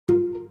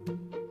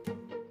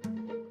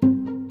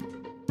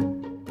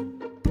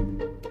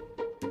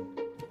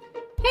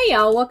Hey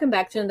y'all, welcome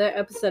back to another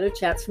episode of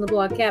Chats from the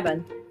Blog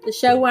Cabin, the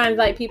show where I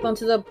invite people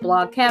into the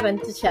blog cabin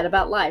to chat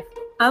about life.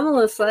 I'm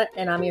Melissa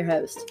and I'm your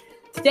host.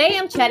 Today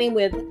I'm chatting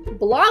with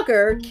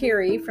blogger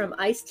Kerry from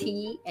Iced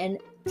Tea and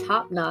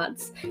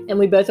Topknots, and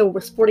we both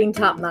are sporting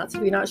Topknots.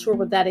 If you're not sure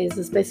what that is,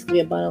 it's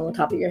basically a bun on the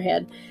top of your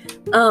head.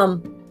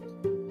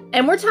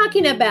 And we're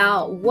talking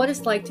about what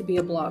it's like to be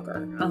a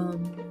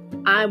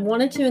blogger. I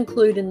wanted to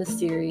include in the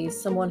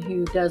series someone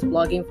who does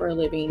blogging for a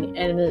living,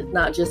 and it's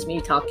not just me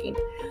talking,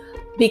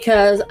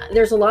 because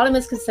there's a lot of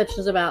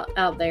misconceptions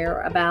out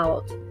there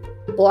about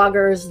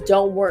bloggers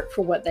don't work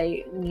for what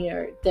they,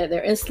 that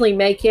they instantly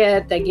make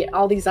it. They get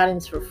all these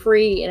items for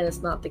free, and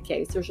it's not the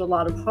case. There's a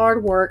lot of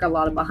hard work, a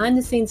lot of behind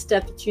the scenes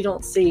stuff that you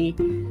don't see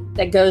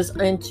that goes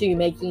into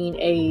making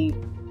a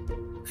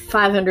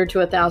 500 to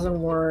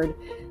 1,000 word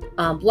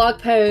blog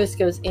post,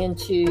 goes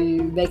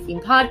into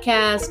making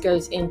podcasts,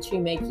 goes into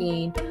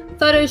making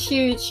photo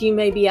shoots. You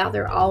may be out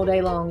there all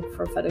day long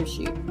for a photo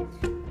shoot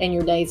and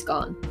your day's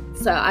gone.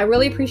 So I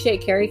really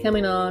appreciate Kerry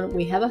coming on.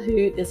 We have a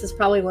hoot. This is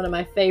probably one of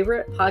my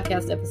favorite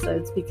podcast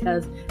episodes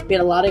because we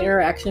had a lot of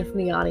interaction from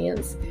the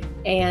audience,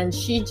 and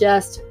she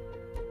just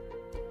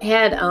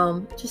had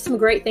just some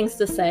great things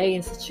to say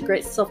and such a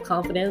great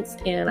self-confidence,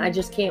 and I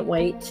just can't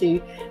wait for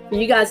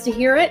you guys to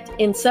hear it.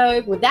 And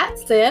so with that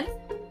said,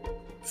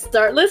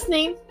 start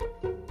listening.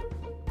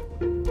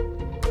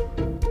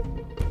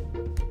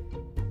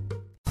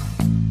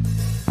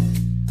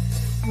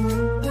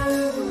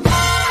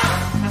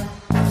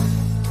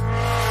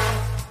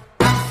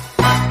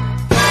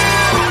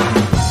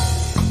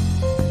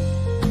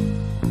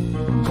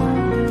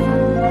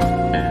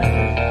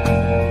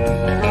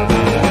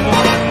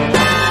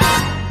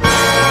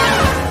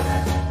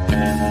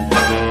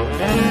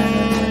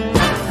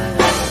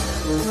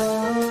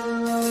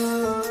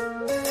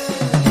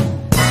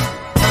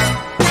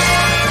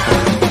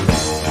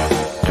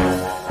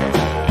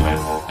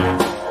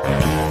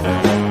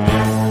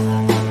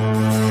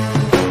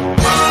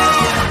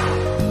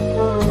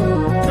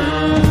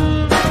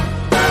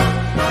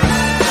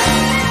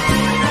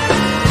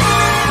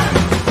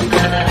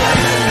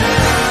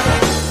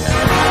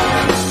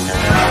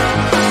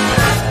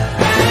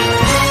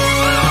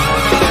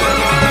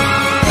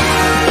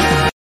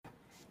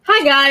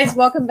 Guys,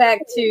 welcome back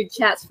to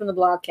Chats from the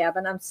Blog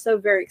Cabin. I'm so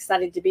very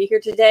excited to be here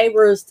today.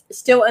 We're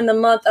still in the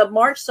month of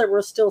March, so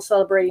we're still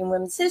celebrating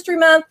Women's History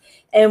Month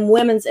and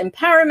Women's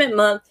Empowerment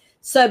Month.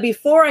 So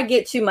before I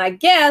get to my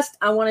guest,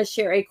 I want to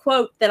share a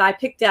quote that I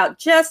picked out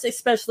just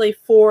especially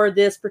for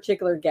this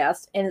particular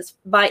guest, and it's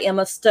by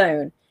Emma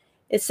Stone.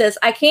 It says,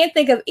 "I can't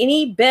think of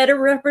any better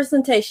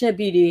representation of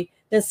beauty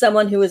than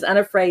someone who is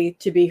unafraid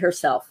to be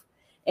herself."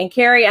 And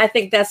Kerry, I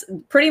think that's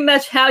pretty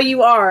much how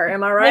you are.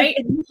 Am I right?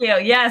 Thank you.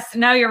 Yes.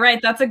 No, you're right.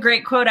 That's a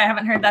great quote. I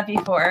haven't heard that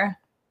before.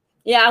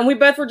 Yeah. And we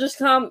both were just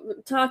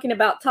talking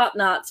about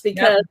Topknots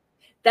because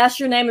that's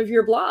your name of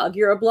your blog.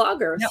 You're a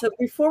blogger. Yep. So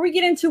before we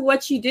get into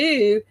what you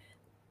do,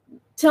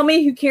 tell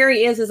me who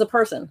Kerry is as a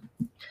person.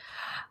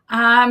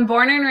 I'm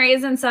born and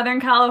raised in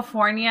Southern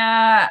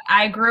California.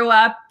 I grew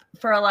up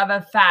for a love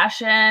of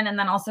fashion, and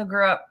then also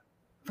grew up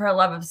for a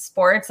love of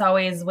sports.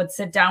 Always would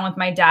sit down with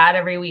my dad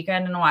every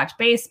weekend and watch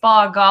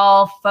baseball,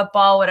 golf,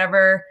 football,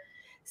 whatever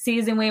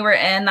season we were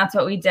in. That's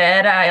what we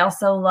did. I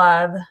also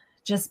love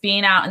just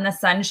being out in the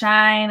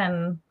sunshine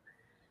and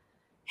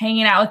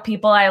hanging out with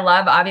people I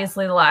love.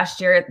 Obviously, the last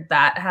year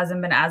that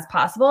hasn't been as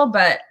possible,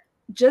 but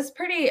just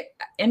pretty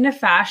into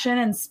fashion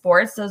and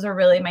sports. Those are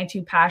really my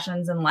two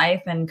passions in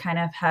life, and kind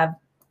of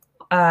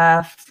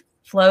have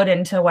flowed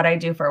into what I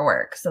do for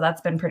work. So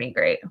that's been pretty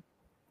great.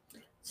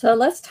 So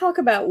let's talk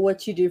about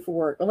what you do for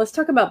work. Well, let's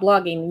talk about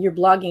blogging, your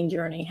blogging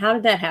journey. How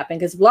did that happen?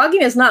 Because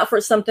blogging is not for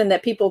something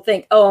that people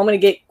think, oh, I'm going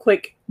to get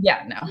quick,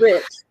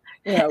 rich.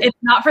 It's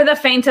not for the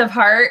faint of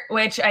heart,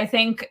 which I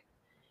think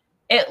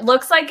it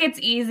looks like it's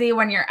easy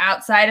when you're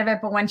outside of it.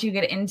 But once you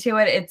get into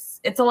it,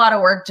 it's a lot of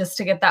work just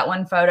to get that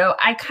one photo.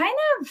 I kind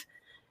of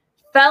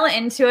fell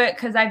into it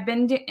because I've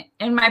been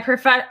in my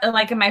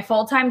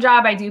full-time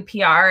job, I do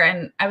PR,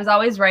 and I was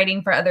always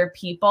writing for other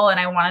people, and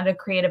I wanted a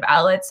creative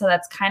outlet. So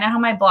that's kind of how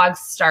my blog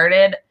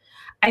started.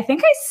 I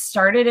think I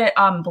started it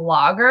on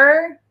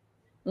Blogger,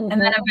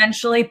 and then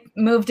eventually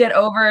moved it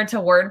over to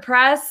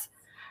WordPress.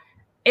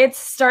 It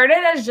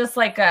started as just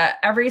like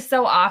every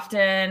so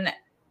often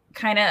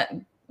kind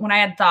of, when I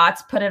had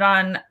thoughts, put it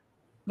on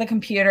the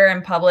computer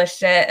and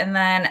published it. And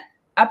then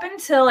up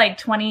until like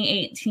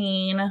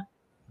 2018,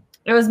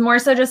 it was more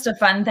so just a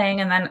fun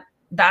thing. And then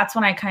that's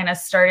when I kind of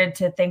started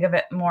to think of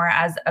it more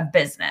as a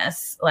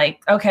business.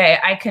 Like, okay,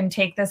 I can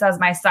take this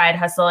as my side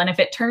hustle. And if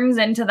it turns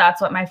into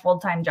that's what my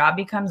full-time job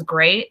becomes,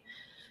 great.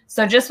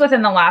 So just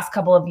within the last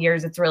couple of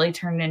years, it's really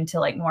turned into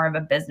like more of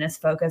a business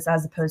focus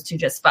as opposed to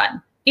just fun,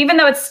 even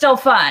though it's still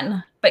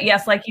fun. But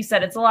yes, like you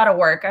said, it's a lot of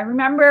work. I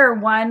remember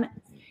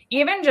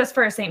even just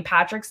for a St.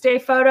 Patrick's Day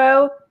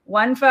photo,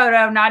 one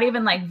photo, not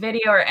even like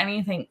video or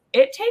anything,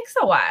 it takes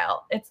a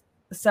while.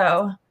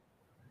 So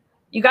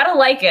you got to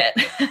like it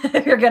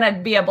if you're going to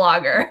be a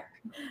blogger.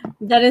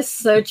 That is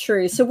so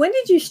true. So when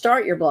did you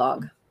start your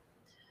blog?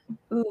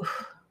 Ooh,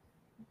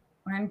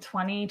 we're in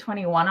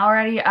 2021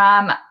 already.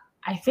 I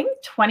think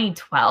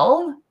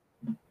 2012.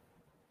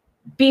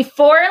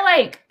 Before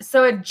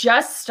so it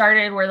just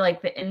started where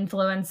like the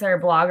influencer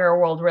blogger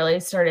world really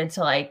started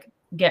to like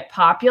get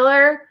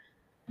popular.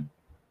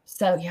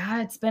 So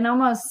yeah, it's been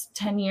almost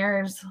 10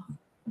 years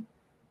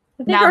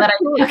now that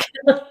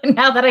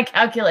I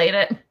calculate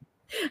it.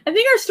 I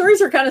think our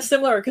stories are kind of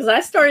similar because I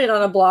started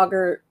on a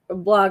blogger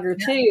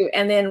too,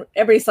 and then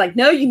everybody's like,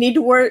 "No, you need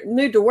to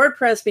move to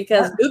WordPress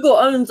because Google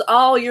owns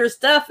all your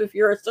stuff if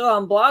you're still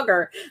on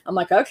Blogger." I'm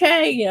like,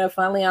 "Okay,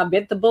 finally I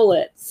bit the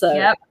bullet." So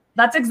yep,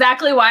 that's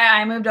exactly why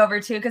I moved over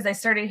too, because I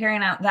started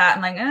hearing out that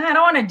and like, I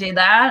don't want to do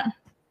that.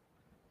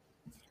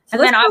 So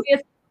and then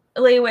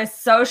obviously with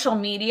social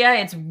media,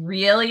 it's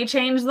really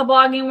changed the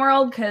blogging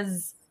world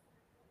because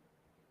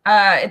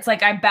it's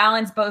like I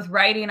balance both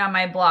writing on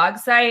my blog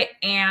site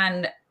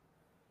and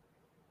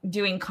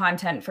doing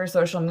content for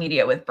social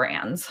media with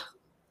brands.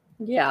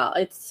 Yeah,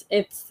 it's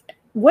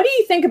what do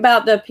you think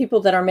about the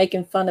people that are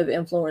making fun of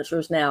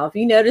influencers now? Have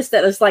you noticed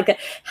that it's like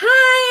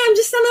hi, I'm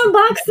just gonna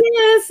unbox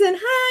this, and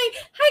hi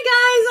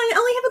guys, I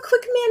only have a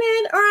quick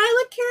minute, or I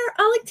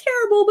look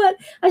terrible, but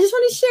I just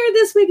want to share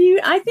this with you.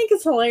 I think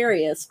it's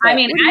hilarious. I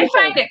mean, I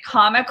find it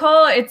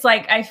comical. It's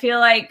like I feel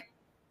like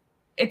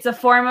it's a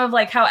form of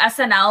like how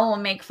SNL will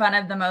make fun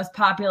of the most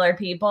popular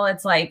people.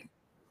 It's like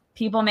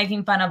people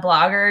making fun of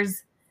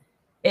bloggers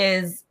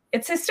it's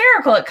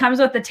hysterical. It comes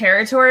with the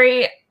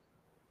territory.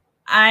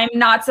 I'm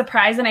not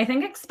surprised. And I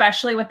think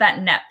especially with that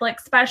Netflix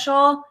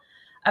special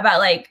about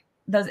like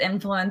those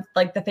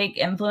the fake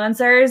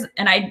influencers.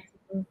 And I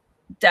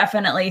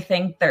definitely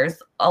think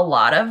there's a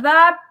lot of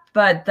that.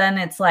 But then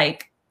it's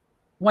like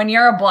when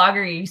you're a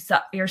blogger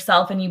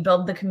yourself and you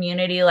build the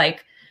community,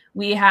 like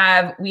we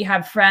have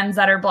friends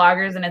that are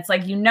bloggers, and it's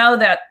like,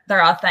 that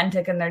they're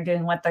authentic and they're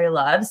doing what they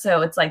love.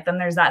 So it's like, then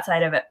there's that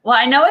side of it. Well,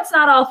 I know it's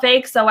not all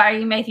fake, so why are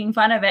you making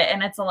fun of it?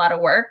 And it's a lot of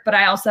work, but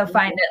I also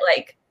find it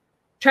like,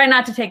 try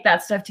not to take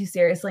that stuff too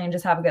seriously and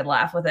just have a good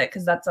laugh with it.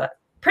 Cause that's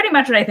pretty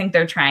much what I think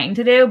they're trying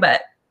to do,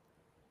 but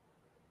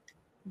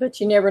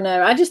you never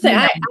know. I just think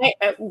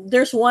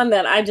there's one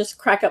that I just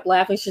crack up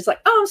laughing. She's like,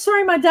 "Oh, I'm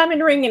sorry, my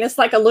diamond ring," and it's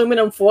like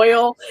aluminum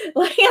foil.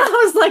 Like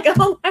I was like,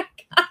 "Oh my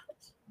God."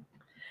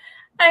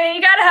 I mean,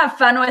 you got to have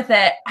fun with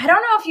it. I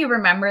don't know if you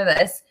remember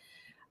this.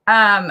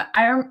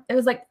 It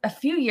was like a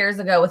few years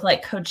ago with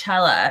like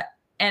Coachella,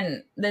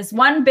 and this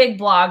one big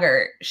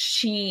blogger,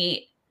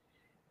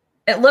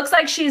 it looks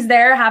like she's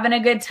there having a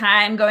good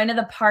time, going to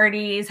the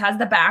parties, has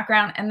the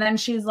background. And then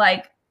she's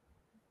like,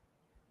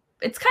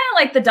 it's kind of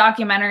like the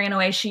documentary in a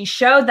way. She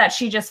showed that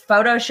she just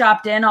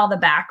photoshopped in all the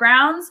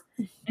backgrounds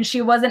and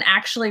she wasn't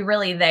actually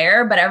really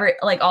there, but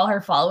all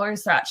her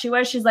followers thought she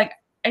was. She's like,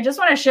 I just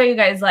want to show you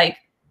guys, like,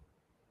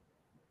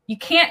 you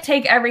can't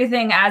take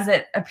everything as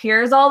it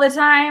appears all the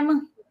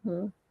time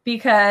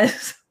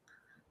because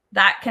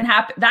that can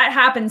happen. That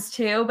happens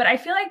too. But I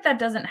feel like that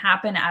doesn't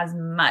happen as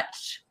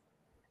much.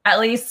 At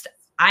least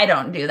I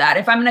don't do that.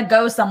 If I'm going to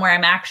go somewhere,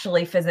 I'm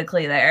actually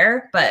physically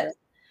there. But I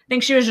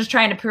think she was just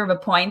trying to prove a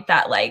point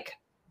that like,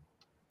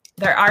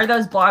 there are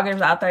those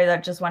bloggers out there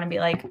that just want to be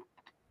like,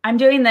 I'm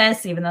doing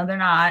this, even though they're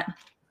not.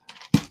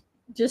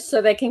 Just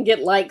so they can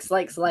get likes.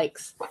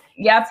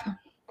 Yep.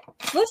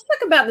 Let's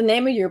talk about the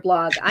name of your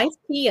blog, Iced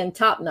Tea and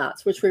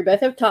Topknots, which we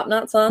both have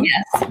Topknots on.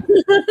 Yes.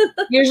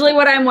 Usually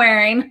what I'm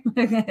wearing.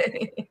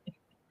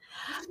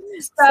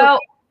 So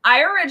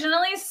I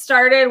originally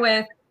started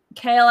with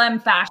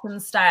KLM Fashion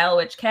Style,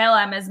 which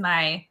KLM is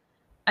my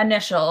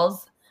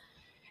initials.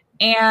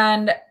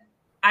 And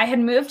I had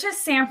moved to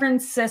San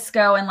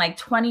Francisco in like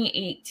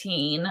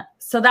 2018.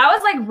 So that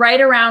was like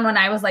right around when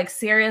I was like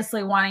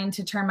seriously wanting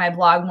to turn my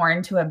blog more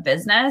into a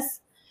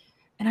business.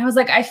 And I was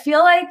like, I feel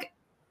like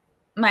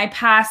my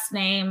past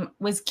name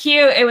was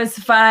cute. It was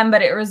fun,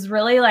 but it was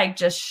really like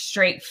just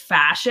straight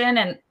fashion.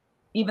 And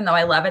even though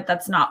I love it,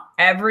 that's not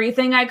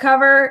everything I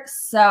cover.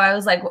 So I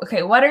was like,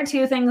 okay, what are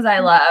two things I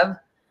love?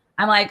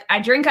 I'm like,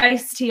 I drink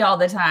iced tea all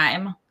the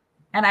time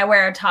and I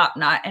wear a top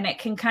knot, and it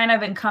can kind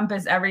of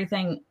encompass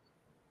everything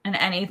and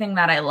anything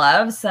that I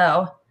love.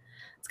 So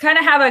it's kind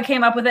of how I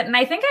came up with it. And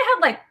I think I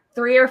had like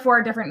 3 or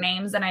 4 different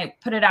names, and I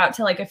put it out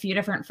to like a few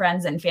different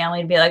friends and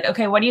family to be like,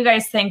 okay, what do you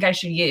guys think I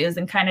should use?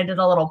 And kind of did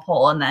a little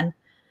poll and then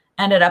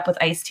ended up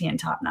with iced tea and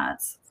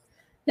Topknots.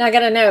 Now I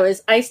got to know,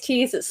 is iced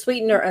tea, is it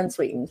sweetened or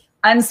unsweetened?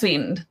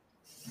 Unsweetened.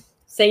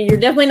 So you're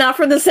definitely not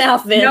from the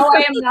South then. No,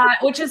 I am not,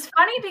 which is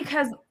funny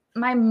because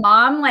my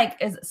mom like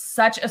is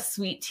such a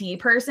sweet tea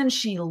person.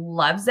 She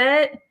loves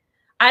it.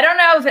 I don't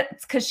know if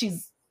it's because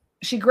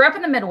she grew up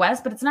in the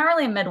Midwest, but it's not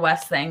really a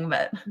Midwest thing.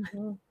 But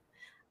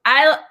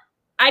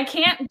I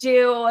can't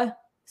do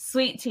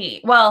sweet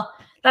tea. Well,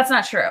 that's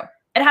not true.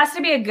 It has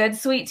to be a good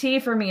sweet tea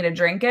for me to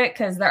drink it,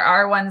 because there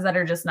are ones that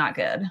are just not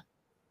good.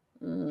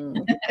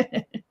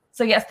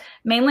 So yes,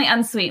 mainly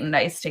unsweetened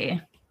iced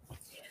tea.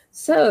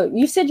 So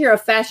you said you're a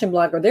fashion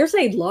blogger. There's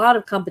a lot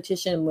of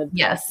competition with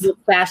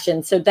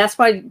fashion. So is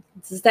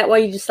that why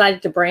you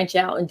decided to branch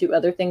out and do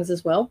other things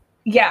as well?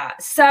 Yeah.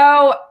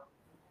 So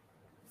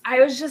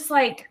I was just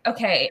like,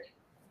 okay,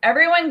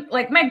 everyone,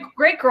 like my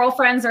great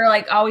girlfriends are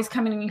like always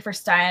coming to me for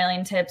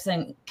styling tips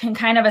and can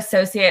kind of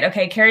associate,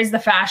 okay, Kerry's the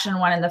fashion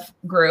one in the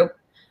group.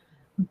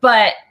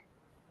 But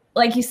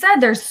like you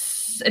said,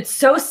 it's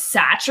so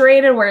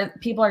saturated where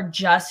people are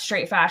just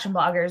straight fashion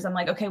bloggers. I'm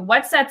like, okay,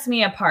 what sets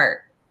me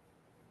apart?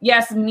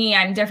 Yes, me,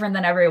 I'm different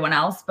than everyone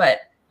else, but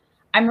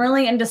I'm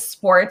really into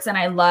sports and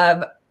I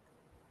love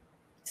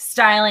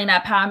styling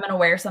up how I'm going to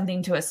wear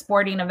something to a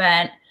sporting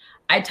event.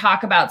 I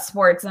talk about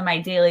sports in my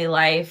daily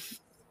life,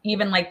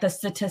 even like the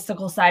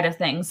statistical side of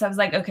things. So I was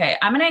like, okay,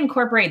 I'm going to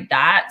incorporate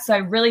that. So I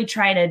really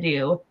try to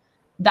do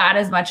that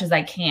as much as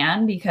I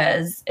can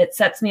because it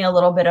sets me a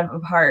little bit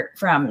apart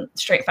from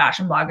straight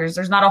fashion bloggers.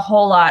 There's not a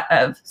whole lot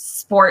of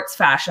sports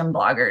fashion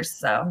bloggers.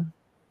 So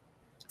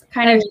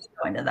kind of just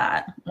go into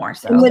that more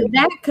so. And when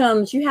that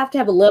comes, you have to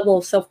have a level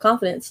of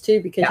self-confidence too,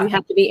 because you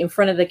have to be in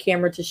front of the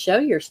camera to show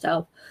your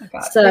stuff.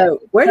 So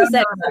where does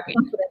that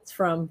confidence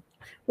from?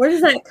 Where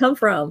does that come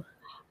from?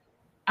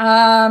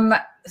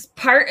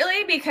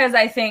 Partly because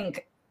I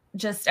think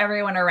just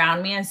everyone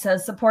around me is so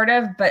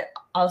supportive, but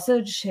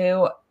also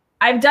too,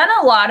 I've done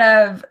a lot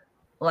of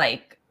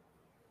like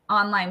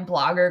online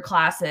blogger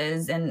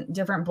classes and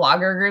different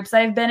blogger groups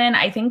I've been in.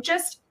 I think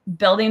just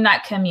building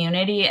that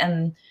community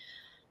and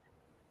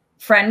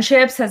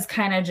friendships has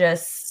kind of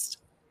just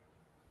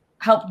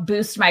helped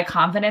boost my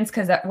confidence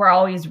because we're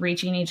always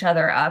reaching each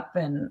other up.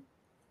 And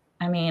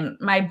I mean,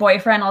 my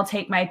boyfriend will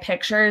take my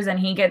pictures and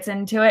he gets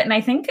into it. And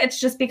I think it's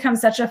just become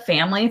such a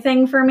family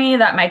thing for me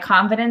that my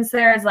confidence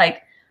there is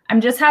like, I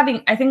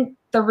think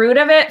the root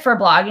of it for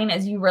blogging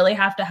is you really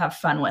have to have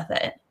fun with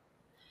it.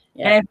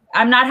 Yeah. And if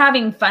I'm not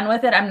having fun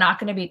with it, I'm not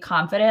going to be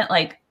confident.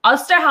 Like I'll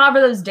still have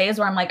those days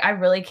where I'm like, I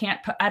really can't,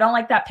 I don't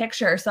like that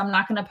picture. So I'm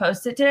not going to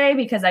post it today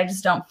because I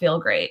just don't feel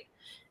great.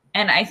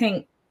 And I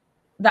think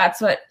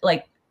that's what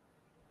like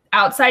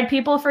outside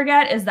people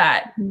forget is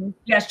that,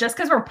 yes, just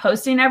because we're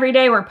posting every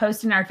day, we're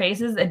posting our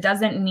faces. It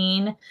doesn't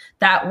mean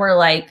that we're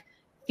like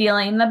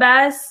feeling the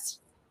best.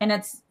 And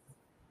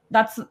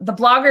that's the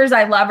bloggers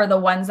I love are the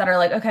ones that are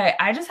like, okay,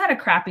 I just had a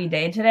crappy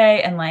day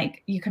today. And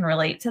like, you can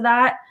relate to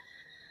that.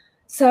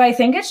 So I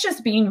think it's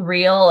just being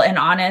real and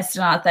honest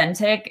and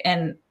authentic.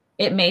 And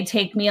it may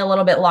take me a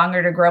little bit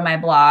longer to grow my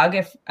blog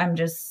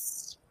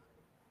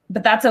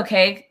but that's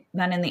okay.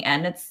 Then in the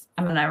end,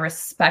 I'm going to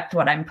respect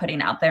what I'm putting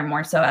out there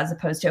more so as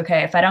opposed to,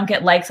 okay, if I don't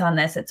get likes on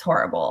this, it's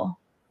horrible.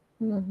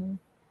 Mm-hmm.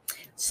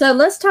 So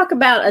let's talk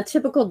about a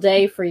typical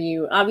day for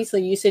you.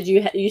 Obviously, you said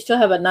you still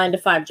have a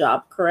 9-to-5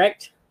 job,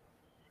 correct?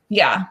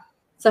 Yeah.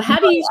 So how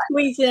do you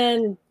squeeze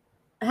in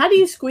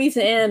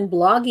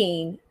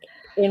blogging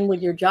in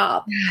with your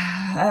job?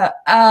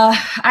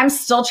 I'm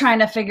still trying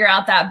to figure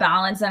out that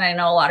balance, and I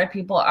know a lot of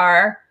people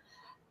are.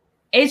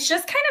 It's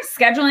just kind of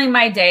scheduling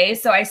my day.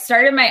 So I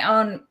started my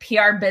own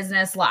PR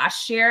business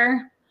last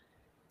year.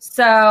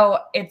 So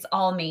it's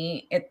all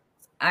me.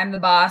 I'm the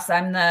boss.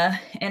 I'm the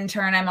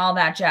intern. I'm all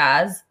that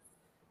jazz.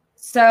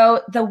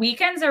 So the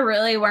weekends are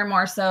really where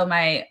more so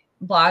my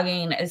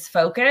blogging is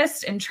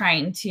focused and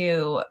trying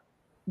to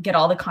get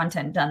all the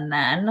content done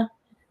then.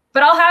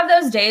 But I'll have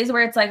those days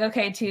where it's like,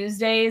 okay,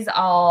 Tuesdays,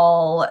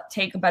 I'll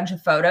take a bunch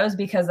of photos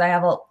because I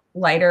have a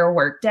lighter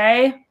work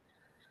day.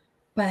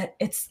 But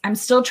I'm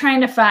still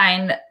trying to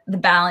find the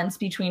balance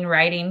between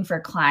writing for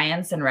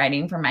clients and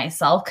writing for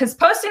myself. Because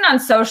posting on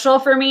social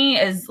for me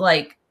is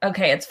like,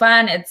 okay, it's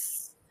fun,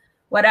 it's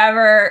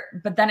whatever.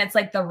 But then it's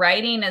like the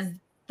writing is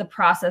the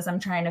process I'm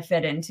trying to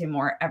fit into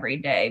more every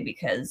day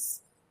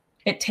because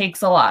it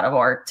takes a lot of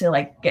work to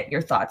like get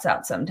your thoughts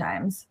out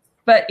sometimes.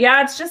 But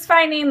yeah, it's just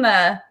finding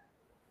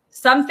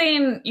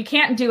something you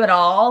can't do it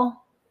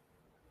all.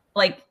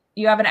 Like,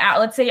 you have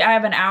let's say I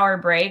have an hour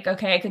break.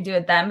 Okay, I could do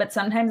it then, but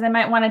sometimes I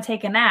might want to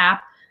take a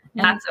nap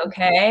and that's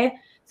okay.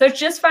 So it's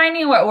just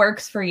finding what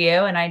works for you.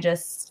 And I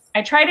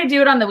try to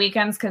do it on the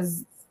weekends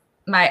because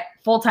my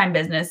full-time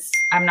business,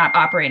 I'm not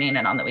operating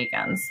it on the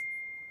weekends.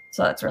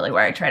 So that's really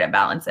where I try to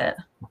balance it.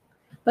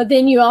 But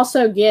then you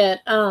also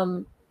get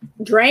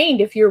drained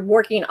if you're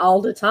working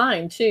all the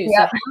time too.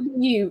 Yeah.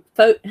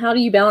 So how do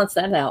you balance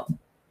that out?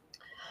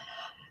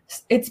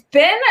 It's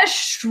been a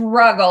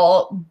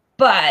struggle.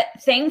 But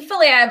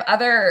thankfully, I have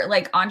other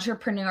like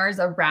entrepreneurs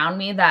around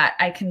me that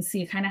I can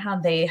see kind of how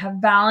they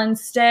have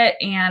balanced it.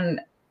 And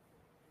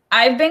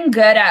I've been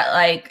good at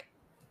like,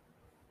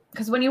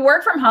 because when you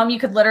work from home, you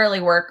could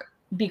literally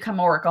become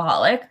a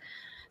workaholic.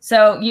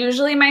 So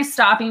usually my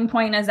stopping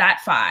point is at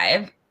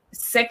 5,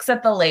 6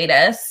 at the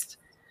latest.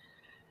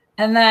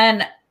 And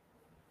then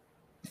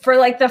for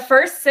like the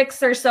first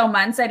 6 or so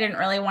months, I didn't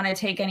really want to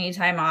take any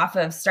time off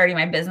of starting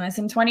my business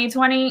in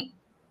 2020.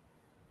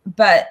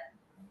 But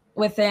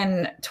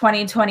within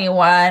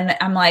 2021,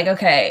 I'm like,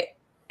 okay,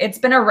 it's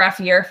been a rough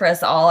year for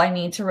us all. I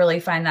need to really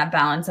find that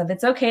balance of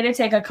it's okay to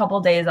take a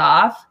couple days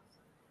off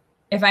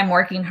if I'm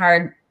working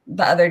hard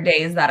the other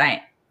days that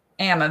I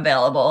am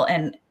available.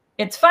 And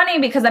it's funny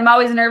because I'm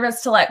always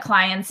nervous to let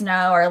clients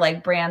know or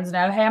like brands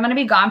know, hey, I'm going to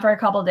be gone for a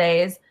couple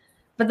days.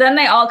 But then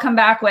they all come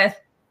back with,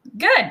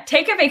 good,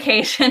 take a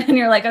vacation. And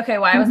you're like, okay,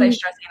 why was I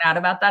stressing out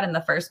about that in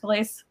the first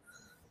place?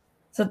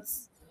 So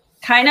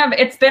kind of,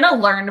 it's been a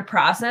learned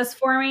process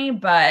for me,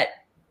 but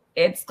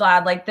it's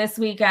glad. Like this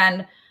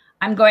weekend,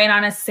 I'm going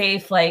on a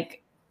safe,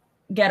 like,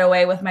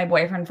 getaway with my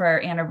boyfriend for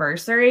our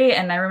anniversary.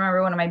 And I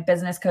remember one of my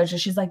business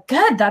coaches, she's like,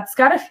 good, that's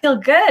got to feel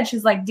good.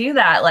 She's like, do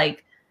that.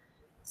 Like,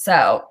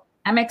 so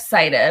I'm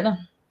excited.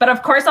 But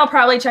of course, I'll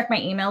probably check my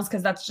emails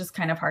because that's just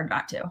kind of hard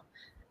not to.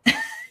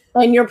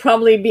 And you'll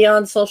probably be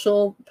on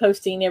social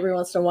posting every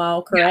once in a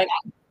while, correct?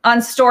 Yeah,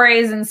 on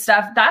stories and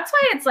stuff. That's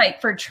why it's like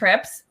for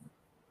trips,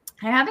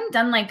 I haven't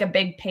done like a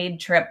big paid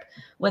trip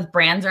with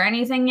brands or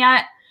anything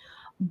yet.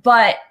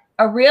 But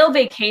a real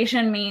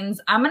vacation means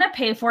I'm going to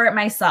pay for it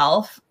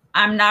myself.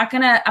 I'm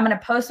going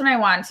to post when I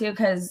want to,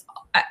 because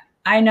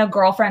I know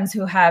girlfriends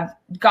who have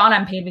gone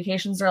on paid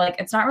vacations. They're like,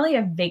 it's not really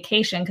a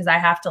vacation because I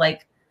have to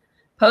like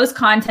post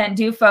content,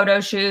 do photo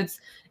shoots,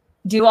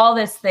 do all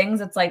these things.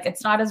 It's like,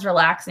 it's not as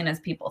relaxing as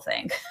people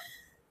think.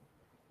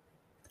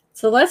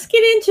 So let's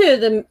get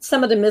into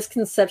some of the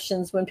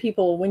misconceptions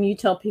when you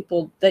tell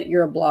people that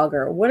you're a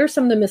blogger. What are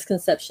some of the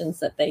misconceptions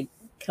that they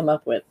come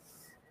up with?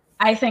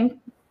 I think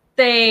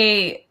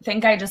they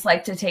think I just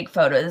like to take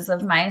photos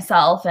of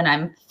myself and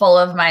I'm full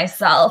of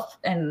myself.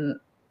 And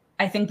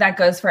I think that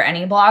goes for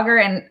any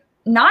blogger. And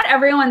not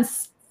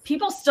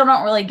people still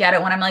don't really get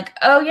it when I'm like,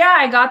 oh yeah,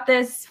 I got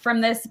this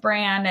from this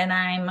brand and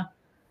I'm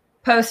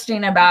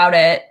posting about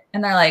it.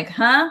 And they're like,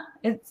 huh?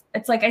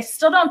 It's like, I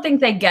still don't think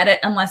they get it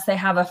unless they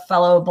have a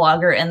fellow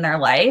blogger in their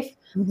life.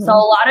 Mm-hmm. So a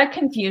lot of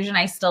confusion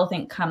I still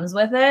think comes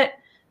with it.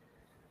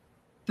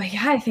 But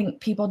yeah, I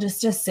think people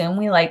just assume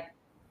we like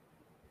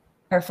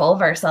are full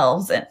of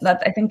ourselves. And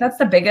I think that's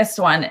the biggest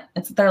one.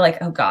 They're like,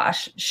 oh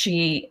gosh,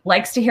 she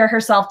likes to hear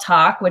herself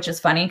talk, which is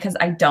funny because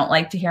I don't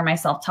like to hear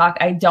myself talk.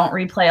 I don't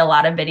replay a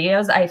lot of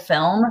videos I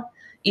film,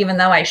 even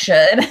though I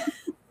should.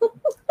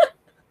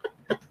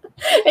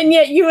 And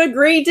yet you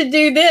agreed to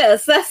do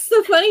this. That's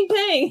the funny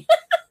thing.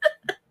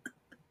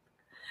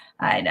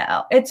 I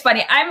know. It's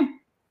funny. I'm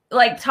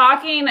like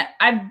talking,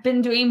 I've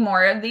been doing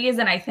more of these,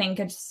 and I think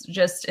it's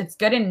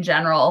good in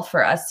general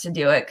for us to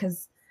do it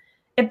because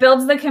it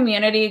builds the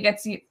community,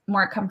 gets you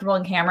more comfortable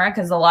in camera,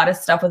 because a lot of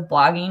stuff with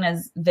blogging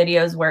is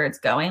videos where it's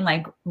going,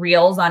 like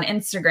reels on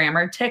Instagram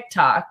or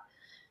TikTok.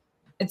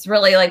 It's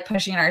really like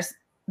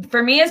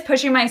for me, it's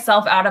pushing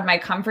myself out of my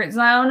comfort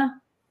zone,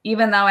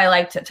 even though I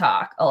like to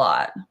talk a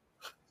lot.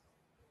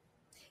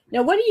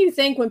 Now, what do you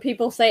think when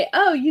people say,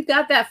 oh, you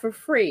got that for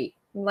free?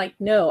 I'm like,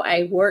 no,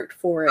 I worked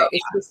for it. Oh, yeah.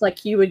 It's just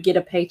like you would get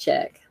a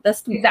paycheck.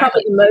 That's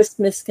probably the most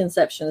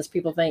misconception is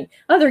people think,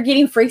 oh, they're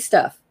getting free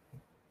stuff.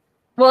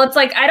 Well, it's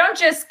like, I don't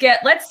just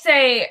get, let's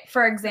say,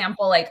 for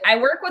example, like I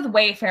work with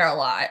Wayfair a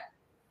lot.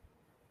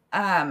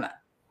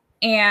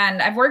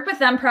 And I've worked with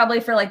them probably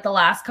for like the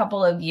last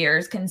couple of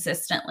years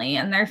consistently.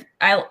 And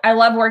I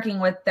love working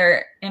with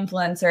their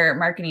influencer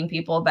marketing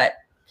people, but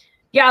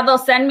yeah, they'll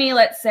send me,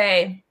 let's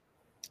say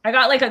I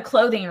got like a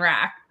clothing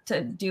rack to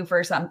do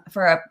for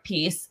a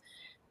piece.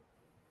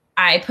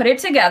 I put it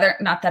together.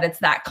 Not that it's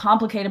that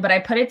complicated, but I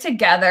put it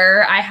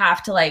together. I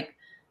have to like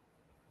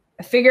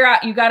figure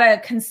out, you got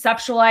to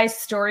conceptualize,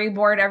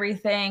 storyboard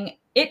everything.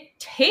 It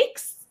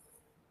takes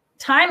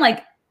time.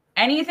 Like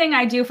anything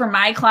I do for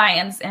my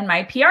clients and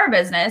my PR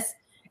business,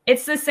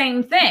 it's the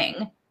same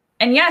thing.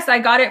 And yes, I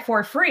got it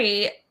for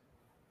free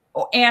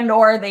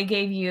or they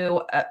gave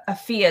you a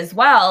fee as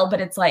well.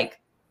 But it's like,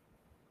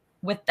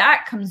 with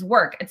that comes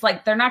work. It's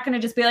like, they're not going to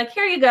just be like,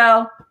 here you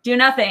go, do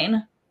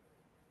nothing.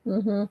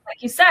 Mm-hmm.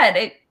 Like you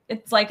said,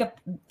 it's like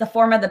the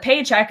form of the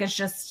paycheck is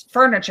just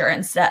furniture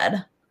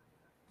instead.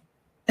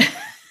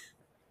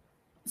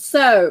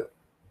 So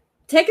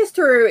take us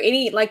through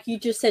like you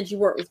just said, you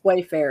work with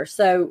Wayfair.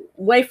 So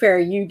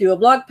Wayfair, you do a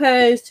blog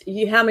post,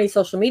 how many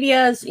social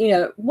medias,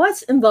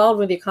 what's involved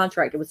with your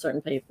contract with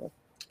certain people?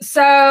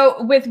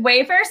 So with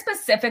Wayfair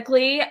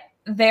specifically,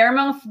 they're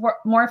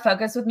more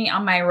focused with me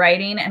on my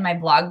writing and my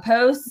blog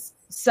posts.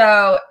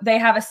 So they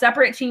have a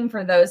separate team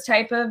for those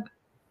type of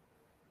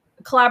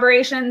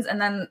collaborations. And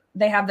then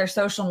they have their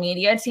social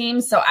media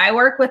team. So I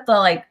work with the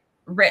like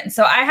written.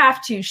 So I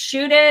have to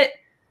shoot it,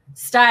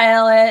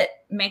 style it,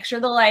 make sure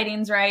the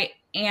lighting's right,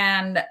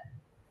 and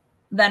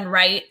then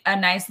write a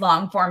nice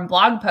long form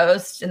blog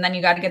post. And then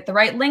you got to get the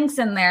right links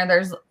in there.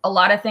 There's a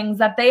lot of things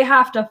that they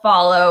have to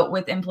follow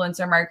with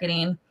influencer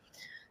marketing.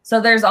 So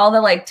there's all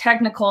the like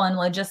technical and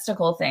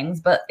logistical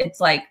things, but it's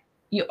like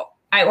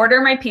I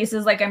order my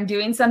pieces, like I'm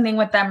doing something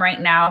with them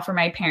right now for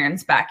my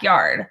parents'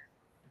 backyard.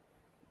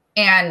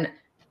 And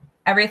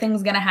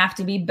everything's going to have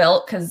to be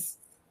built because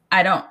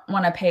I don't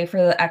want to pay for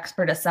the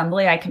expert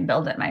assembly. I can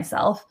build it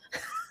myself.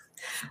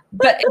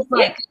 But it's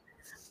like,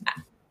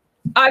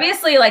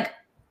 obviously, like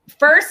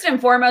first and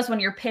foremost, when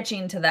you're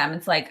pitching to them,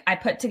 it's like I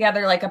put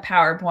together like a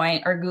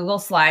PowerPoint or Google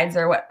Slides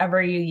or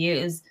whatever you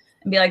use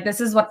and be like, this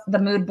is what the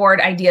mood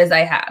board ideas I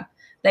have.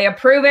 They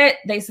approve it.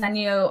 They send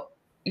you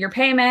your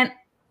payment.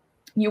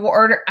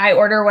 I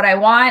order what I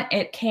want.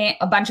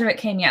 A bunch of it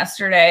came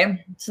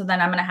yesterday. So then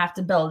I'm going to have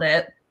to build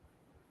it.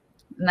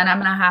 And then I'm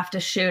going to have to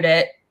shoot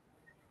it.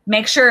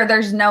 Make sure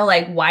there's no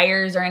like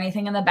wires or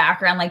anything in the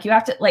background. Like you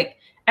have to like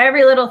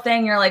every little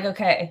thing you're like,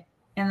 okay,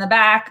 in the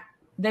back,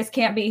 this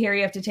can't be here.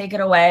 You have to take it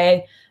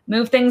away,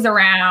 move things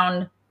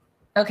around.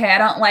 Okay, I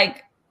don't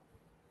like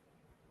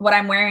what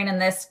I'm wearing in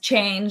this,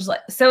 change.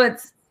 So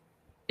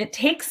it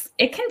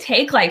can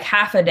take like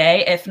half a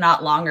day, if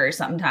not longer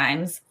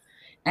sometimes.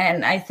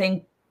 And I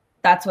think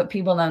that's what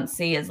people don't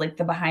see is like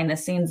the behind the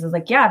scenes is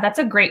like, yeah, that's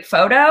a great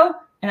photo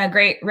and a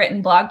great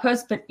written blog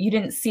post, but you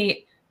didn't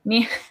see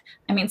me.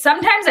 I mean,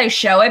 sometimes I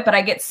show it, but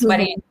I get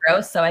sweaty and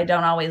gross. So I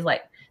don't always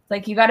like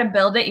you got to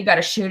build it. You got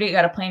to shoot it. You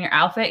got to plan your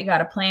outfit. You got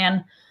to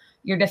plan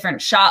your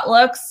different shot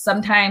looks.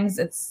 Sometimes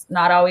it's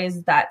not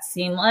always that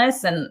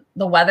seamless and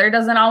the weather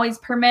doesn't always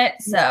permit.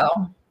 So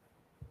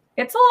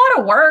it's a lot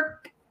of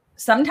work.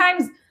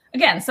 Sometimes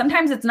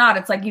it's not.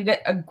 It's like you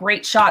get a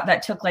great shot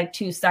that took like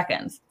 2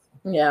 seconds.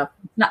 Yeah.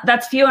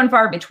 That's few and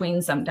far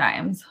between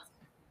sometimes.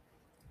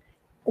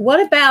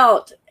 What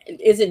about,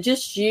 is it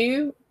just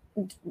you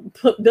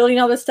building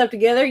all this stuff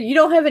together? You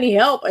don't have any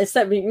help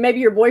except maybe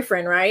your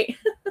boyfriend, right?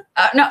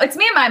 No, it's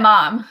me and my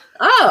mom.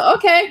 Oh,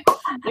 okay.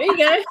 There you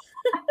go.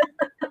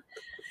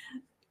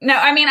 No,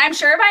 I mean, I'm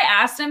sure if I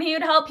asked him, he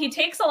would help. He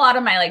takes a lot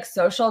of my like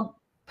social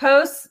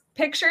posts,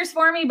 pictures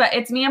for me, but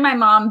it's me and my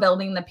mom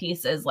building the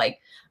pieces. Like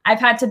I've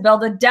had to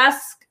build a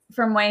desk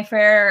from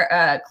Wayfair,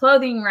 a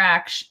clothing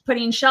rack,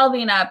 putting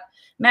shelving up,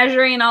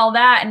 measuring all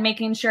that and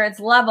making sure it's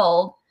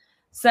leveled.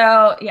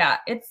 So yeah,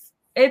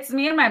 it's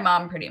me and my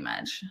mom pretty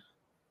much.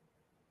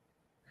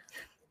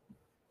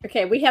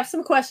 Okay, we have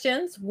some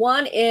questions.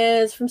 One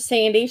is from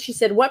Sandy. She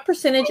said, what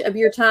percentage of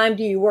your time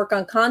do you work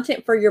on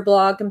content for your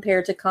blog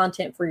compared to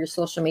content for your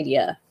social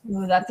media?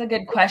 Ooh, that's a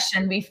good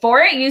question.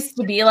 Before it used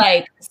to be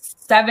like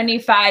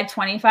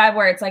 75-25,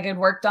 where it's like it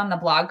worked on the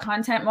blog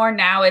content more.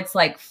 Now it's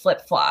like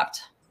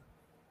flip-flopped,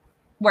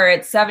 where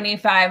it's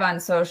 75 on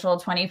social,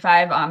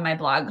 25 on my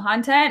blog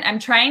content. I'm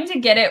trying to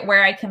get it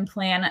where I can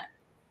plan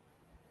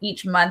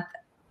each month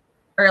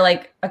or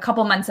like a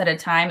couple months at a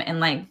time and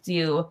like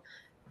do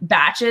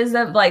batches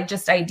of like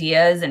just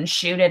ideas and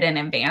shoot it in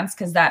advance,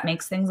 because that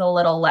makes things a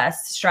little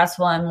less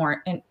stressful and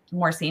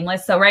more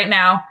seamless. So right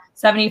now,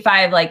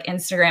 75 like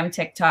Instagram,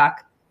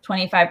 TikTok,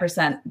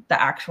 25%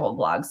 the actual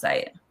blog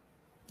site.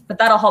 But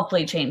that'll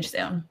hopefully change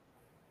soon.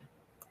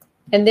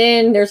 And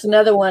then there's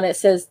another one that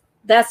says,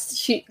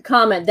 that's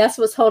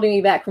what's holding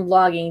me back from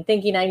vlogging,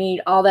 thinking I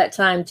need all that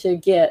time to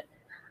get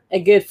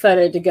a good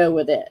photo to go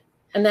with it.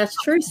 And that's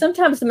true.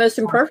 Sometimes the most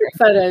imperfect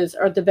photos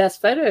are the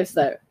best photos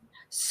though.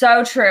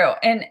 So true.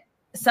 And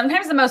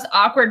sometimes the most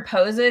awkward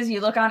poses you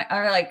look on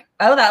are like,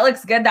 oh, that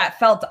looks good. That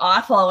felt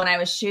awful when I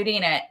was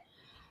shooting it.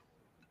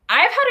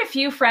 I've had a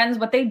few friends,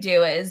 what they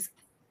do is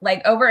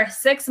like over a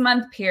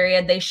 6-month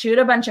period, they shoot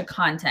a bunch of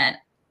content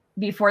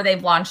before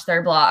they've launched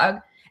their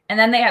blog. And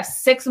then they have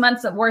 6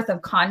 months worth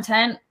of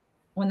content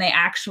when they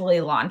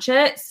actually launch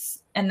it.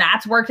 And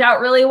that's worked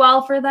out really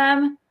well for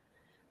them.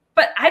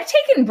 But I've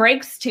taken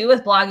breaks too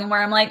with blogging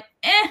where I'm like,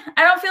 I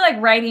don't feel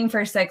like writing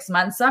for 6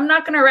 months. So I'm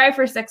not going to write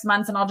for 6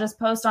 months and I'll just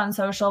post on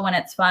social when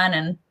it's fun.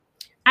 And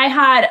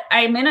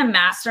I'm in a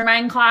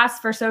mastermind class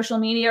for social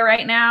media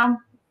right now.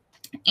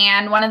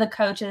 And one of the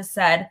coaches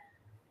said,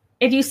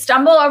 if you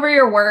stumble over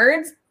your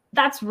words,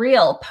 that's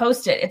real.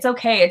 Post it. It's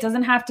okay. It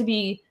doesn't have to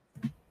be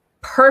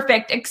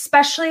perfect,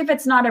 especially if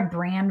it's not a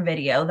brand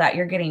video that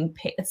you're getting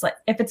paid. It's like,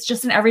 if it's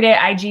just an everyday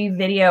IG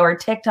video or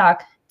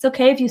TikTok, it's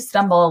okay if you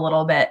stumble a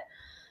little bit.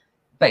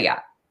 But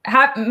yeah,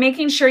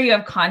 making sure you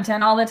have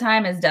content all the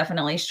time is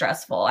definitely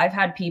stressful. I've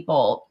had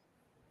people,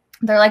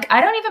 they're like,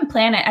 I don't even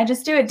plan it. I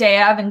just do it day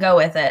of and go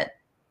with it.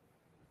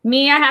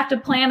 Me, I have to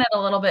plan it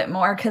a little bit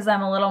more because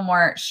I'm a little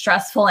more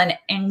stressful and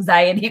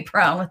anxiety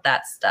prone with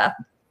that stuff.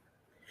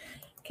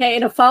 Okay,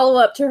 and a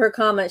follow-up to her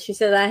comment, she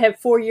said, I have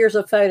 4 years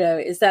of photo.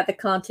 Is that the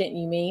content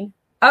you mean?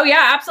 Oh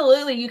yeah,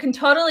 absolutely. You can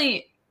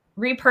totally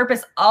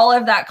repurpose all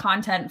of that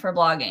content for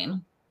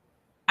blogging.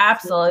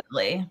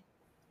 Absolutely.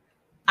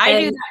 I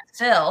do that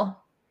still.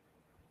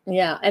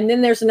 Yeah. And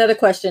then there's another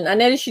question. I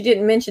noticed you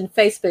didn't mention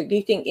Facebook. Do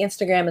you think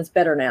Instagram is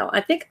better now?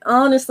 I think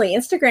honestly,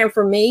 Instagram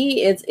for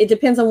me, it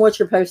depends on what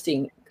you're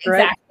posting.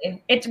 Correct?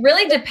 Exactly. It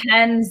really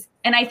depends.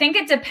 And I think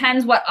it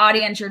depends what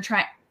audience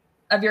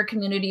of your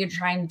community you're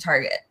trying to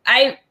target.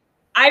 I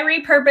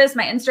repurpose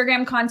my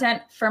Instagram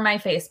content for my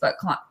Facebook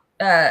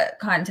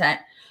content.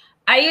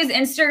 I use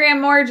Instagram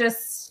more,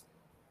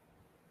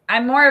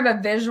 I'm more of a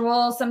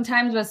visual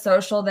sometimes with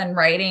social than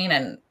writing,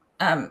 and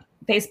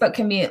Facebook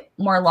can be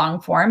more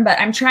long form, but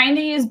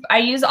I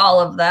use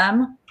all of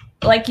them.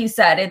 Like you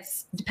said, it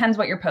depends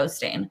what you're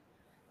posting.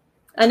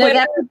 I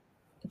know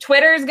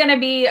Twitter is going to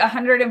be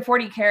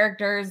 140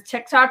 characters.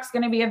 TikTok's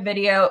going to be a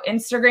video.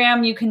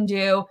 Instagram, you can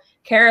do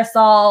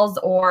carousels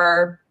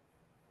or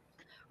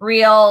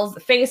reels.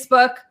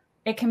 Facebook,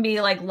 it can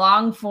be like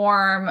long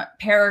form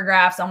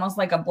paragraphs, almost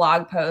like a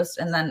blog post,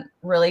 and then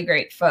really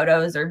great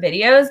photos or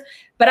videos.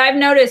 But I've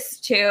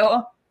noticed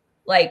too,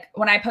 like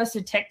when I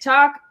posted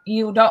TikTok,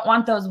 you don't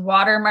want those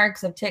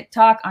watermarks of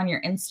TikTok on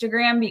your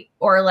Instagram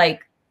or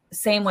like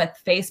same with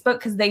Facebook,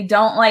 because they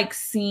don't like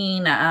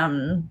seeing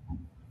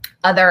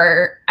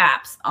other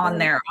apps on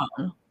their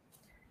own.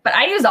 But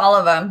I use all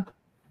of them.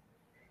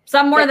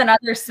 Some more than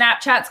others.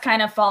 Snapchat's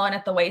kind of fallen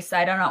at the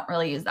wayside. I don't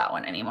really use that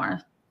one anymore.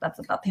 That's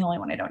about the only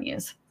one I don't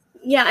use.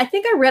 Yeah, I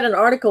think I read an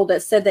article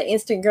that said that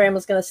Instagram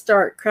was going to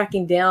start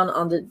cracking down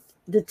on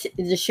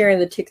the sharing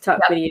the TikTok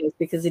videos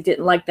because it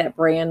didn't like that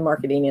brand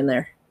marketing in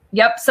there.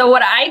 Yep. So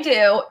what I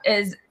do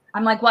is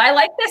I'm like, well, I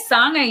like this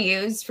song I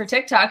used for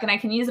TikTok and I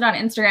can use it on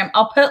Instagram.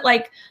 I'll put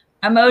like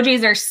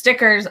emojis or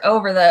stickers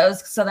over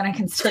those so then I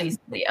can still use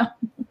the video.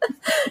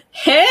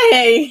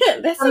 Hey,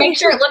 that's make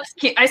sure it looks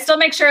cute. I still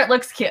make sure it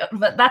looks cute,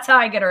 but that's how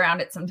I get around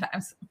it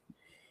sometimes.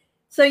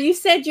 So you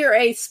said you're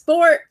a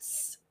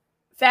sports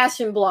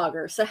fashion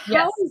blogger. So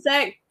how is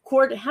that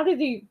how did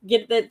you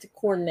get that to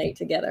coordinate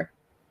together?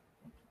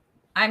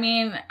 I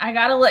mean, I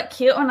got to look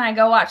cute when I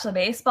go watch the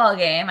baseball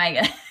game.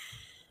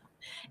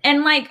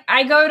 And like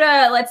I go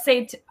to, let's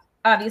say,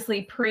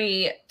 obviously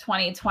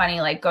pre-2020,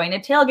 like going to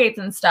tailgates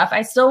and stuff.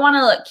 I still want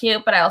to look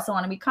cute, but I also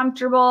want to be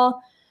comfortable.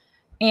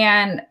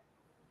 And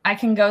I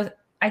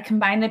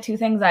combine the two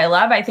things I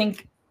love. I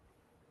think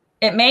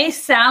it may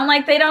sound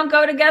like they don't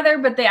go together,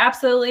 but they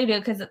absolutely do.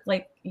 Because it's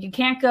like you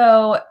can't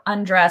go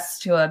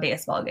undressed to a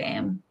baseball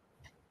game.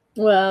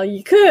 Well,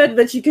 you could,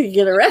 but you could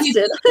get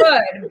arrested. You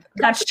could.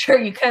 That's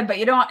true. You could, but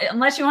you don't,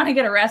 unless you want to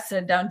get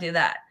arrested, don't do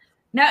that.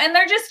 No, and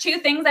they're just two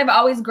things I've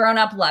always grown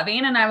up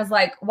loving. And I was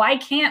like, why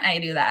can't I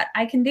do that?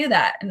 I can do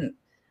that. And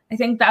I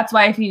think that's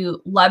why if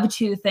you love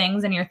two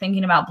things and you're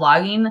thinking about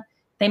blogging,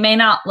 they may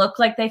not look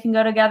like they can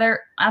go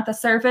together at the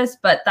surface,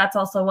 but that's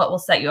also what will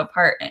set you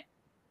apart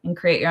and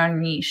create your own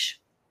niche.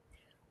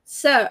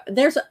 So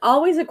there's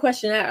always a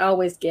question I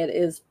always get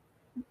is,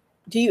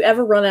 do you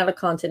ever run out of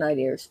content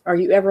ideas? Are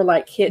you ever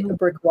like hit a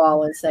brick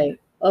wall and say,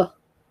 oh,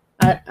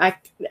 I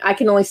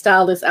can only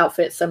style this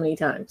outfit so many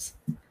times?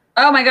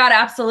 Oh my God,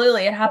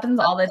 absolutely. It happens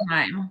all the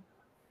time.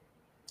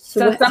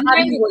 So sometimes, how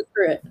do you work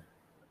through it?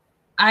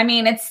 I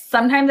mean,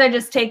 sometimes I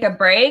just take a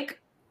break,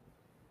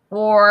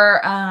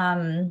 or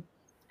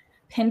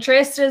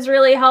Pinterest is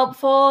really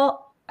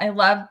helpful. I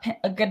love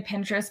a good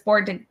Pinterest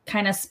board to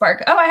kind of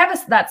spark. Oh, I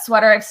have that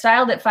sweater. I've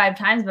styled it 5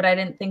 times, but I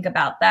didn't think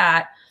about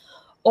that.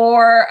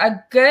 Or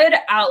a good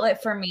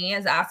outlet for me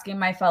is asking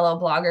my fellow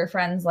blogger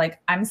friends, like,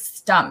 I'm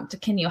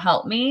stumped. Can you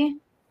help me?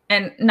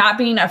 And not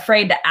being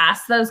afraid to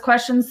ask those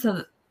questions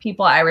to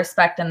people I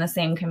respect in the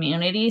same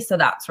community. So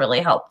that's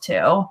really helped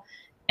too.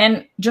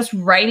 And just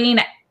writing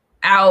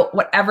out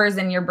whatever's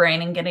in your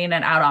brain and getting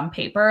it out on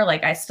paper.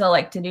 Like I still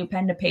like to do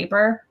pen to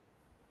paper.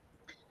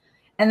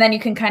 And then you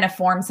can kind of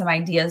form some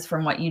ideas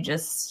from what you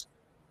just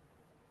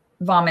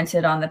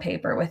vomited on the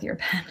paper with your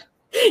pen.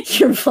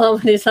 Your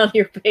vomit is on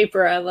your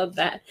paper. I love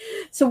that.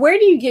 So where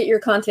do you get your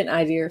content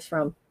ideas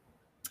from?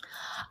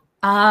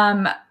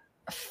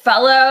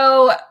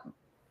 Fellow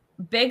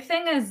big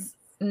thing is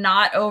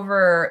not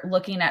over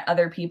looking at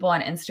other people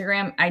on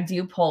Instagram. I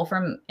do pull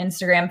from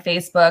Instagram,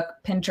 Facebook,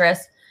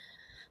 Pinterest,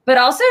 but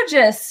also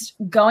just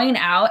going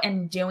out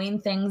and doing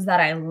things that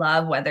I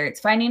love, whether it's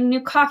finding a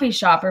new coffee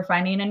shop or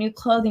finding a new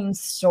clothing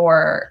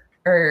store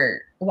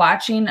or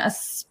watching a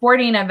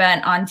sporting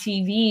event on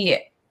TV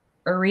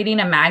or reading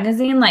a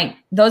magazine. Like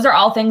those are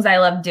all things I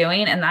love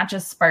doing, and that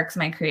just sparks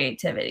my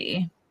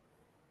creativity.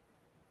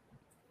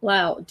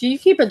 Wow. Do you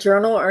keep a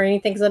journal or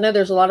anything? Because I know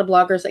there's a lot of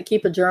bloggers that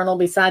keep a journal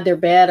beside their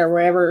bed or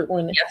wherever.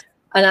 When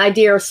an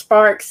idea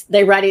sparks,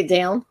 they write it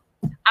down.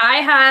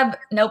 I have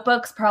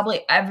notebooks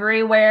probably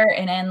everywhere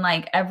and in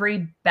like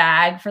every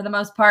bag for the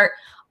most part.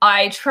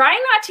 I try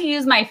not to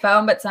use my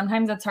phone, but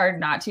sometimes it's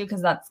hard not to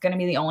because that's going to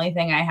be the only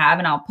thing I have.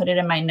 And I'll put it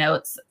in my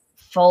notes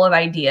full of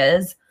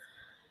ideas.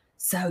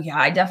 So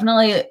yeah, I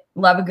definitely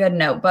love a good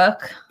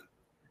notebook.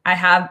 I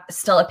have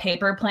still a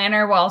paper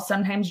planner where I'll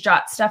sometimes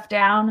jot stuff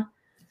down.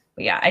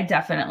 But yeah, I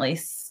definitely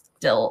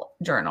still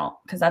journal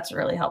because that's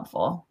really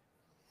helpful.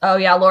 Oh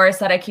yeah, Laura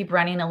said I keep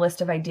running a list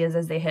of ideas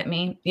as they hit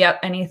me. Yep,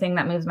 anything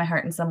that moves my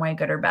heart in some way,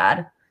 good or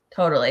bad.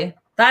 Totally.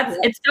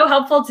 It's so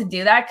helpful to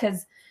do that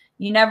because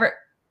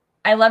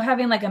I love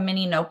having like a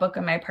mini notebook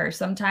in my purse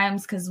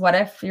sometimes because what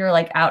if you're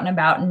like out and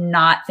about and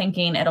not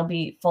thinking it'll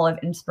be full of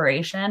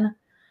inspiration?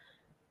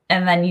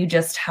 And then you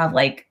just have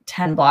like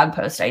 10 blog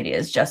post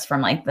ideas just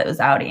from like those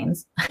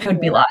outings. I would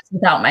be lost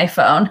without my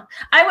phone.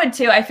 I would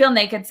too. I feel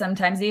naked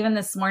sometimes. Even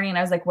this morning,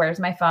 I was like,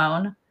 where's my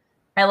phone?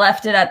 I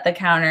left it at the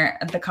counter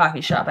at the coffee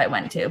shop I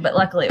went to, but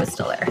luckily it was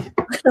still there.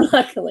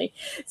 Luckily.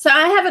 So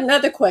I have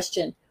another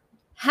question.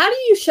 How do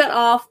you shut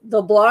off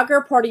the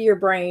blogger part of your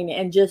brain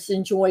and just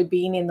enjoy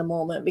being in the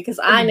moment? Because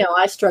I know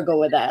I struggle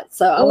with that.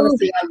 So I want to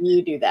see how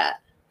you do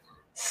that.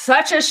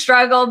 Such a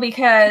struggle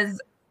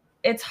because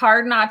it's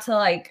hard not to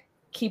like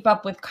keep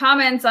up with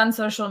comments on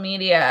social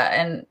media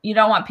and you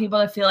don't want people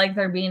to feel like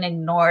they're being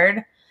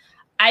ignored.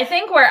 I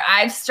think where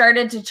I've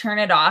started to turn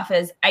it off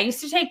is I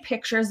used to take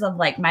pictures of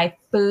like my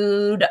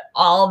food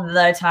all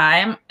the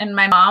time. And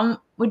my mom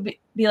would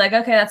be like,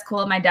 okay, that's cool.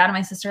 And my dad and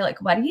my sister are like,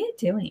 what are you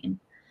doing?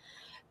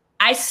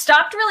 I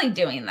stopped really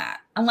doing that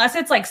unless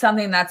it's like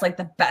something that's like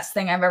the best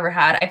thing I've ever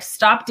had. I've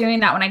stopped doing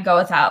that when I go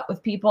out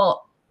with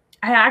people.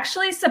 I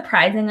actually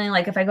surprisingly,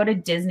 like if I go to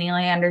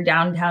Disneyland or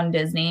downtown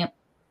Disney,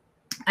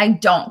 I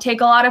don't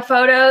take a lot of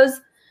photos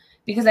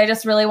because I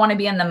just really want to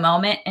be in the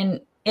moment.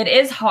 And it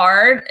is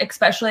hard,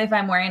 especially if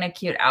I'm wearing a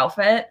cute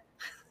outfit.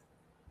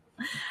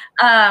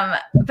 But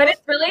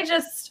it's really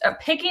just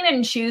picking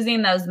and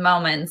choosing those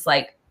moments.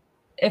 Like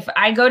if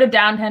I go to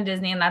downtown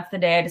Disney and that's the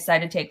day I decide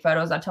to take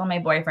photos, I'll tell my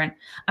boyfriend,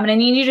 I'm going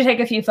to need you to take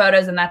a few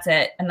photos and that's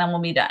it. And then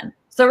we'll be done.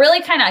 So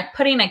really kind of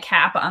putting a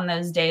cap on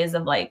those days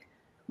of like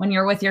when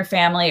you're with your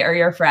family or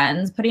your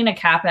friends, putting a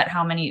cap at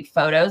how many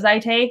photos I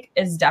take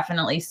is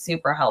definitely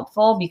super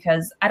helpful,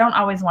 because I don't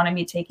always want to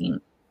be taking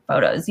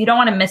photos. You don't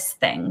want to miss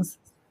things.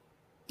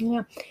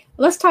 Yeah.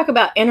 Let's talk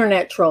about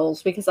internet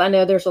trolls, because I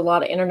know there's a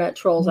lot of internet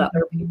trolls out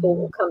there. People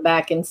will come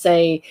back and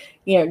say,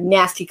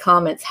 nasty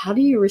comments. How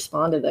do you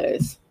respond to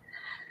those?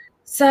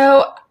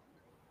 So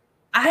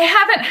I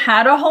haven't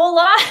had a whole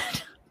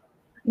lot.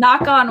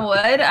 Knock on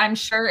wood. I'm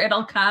sure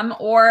it'll come,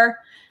 or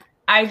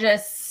I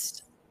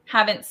just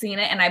haven't seen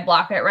it and I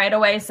block it right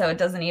away, so it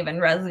doesn't even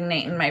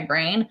resonate in my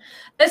brain.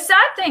 The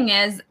sad thing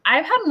is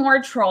I've had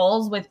more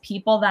trolls with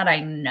people that I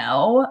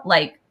know,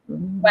 like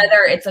whether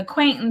it's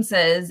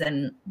acquaintances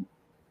and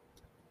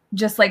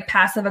just like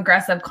passive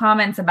aggressive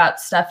comments about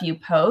stuff you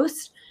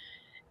post.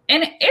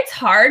 And it's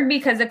hard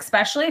because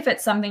especially if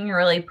it's something you're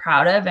really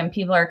proud of and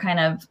people are kind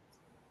of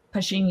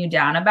pushing you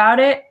down about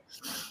it.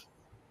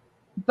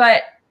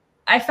 But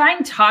I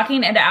find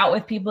talking it out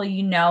with people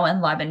you know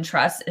and love and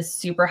trust is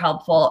super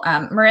helpful.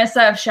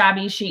 Marissa of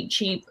Shabby Chic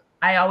Cheap,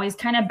 I always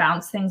kind of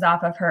bounce things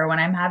off of her when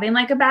I'm having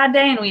like a bad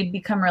day, and we've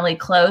become really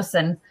close,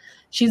 and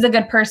she's a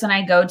good person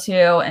I go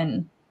to.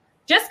 And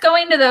just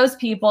going to those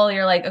people,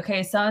 you're like,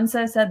 okay,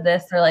 so-and-so said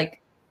this. They're like,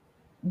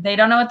 they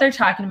don't know what they're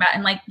talking about.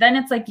 And like, then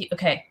it's like,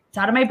 okay, it's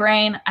out of my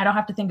brain. I don't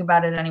have to think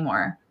about it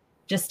anymore.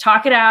 Just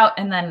talk it out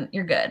and then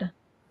you're good.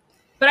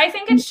 But I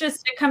think it's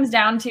just, it comes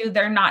down to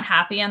they're not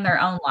happy in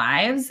their own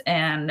lives,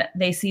 and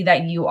they see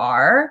that you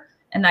are,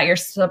 and that you're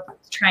still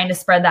trying to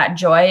spread that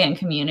joy and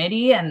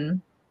community,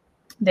 and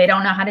they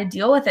don't know how to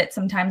deal with it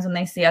sometimes when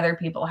they see other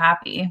people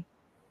happy.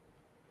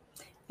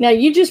 Now,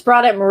 you just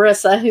brought up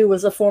Marissa, who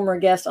was a former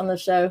guest on the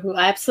show, who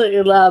I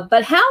absolutely love.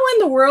 But how in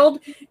the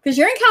world, because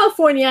you're in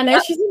California, I know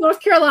she's in North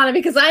Carolina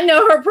because I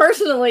know her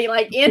personally,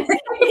 like in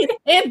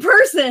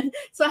person.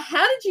 So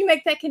how did you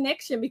make that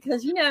connection?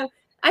 Because,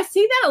 I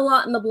see that a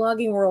lot in the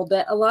blogging world,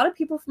 that a lot of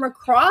people from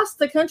across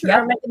the country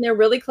are making their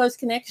really close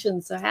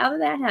connections. So how did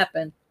that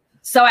happen?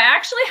 So I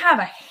actually have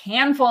a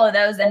handful of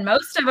those, and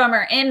most of them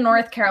are in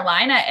North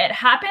Carolina. It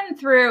happened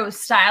through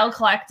Style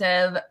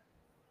Collective,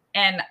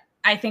 and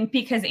I think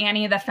because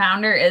Annie, the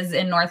founder, is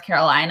in North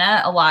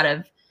Carolina, a lot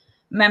of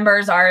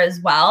members are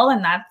as well.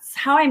 And that's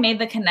how I made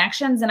the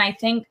connections. And I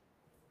think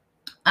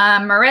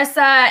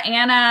Marissa,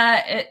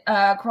 Anna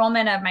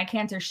Krollman of My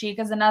Cancer Chic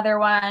is another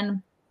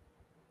one.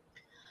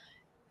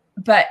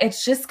 But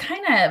it's just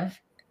kind of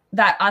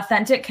that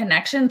authentic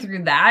connection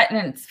through that.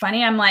 And it's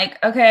funny. I'm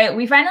like, okay,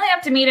 we finally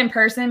have to meet in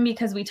person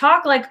because we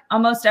talk like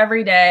almost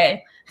every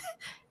day.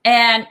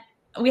 And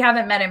we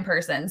haven't met in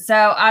person.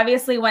 So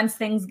obviously once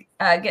things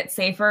get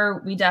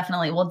safer, we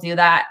definitely will do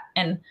that.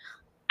 And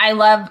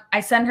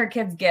I send her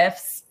kids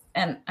gifts,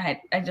 and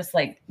I just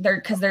like,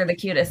 because they're the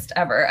cutest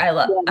ever. I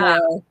love,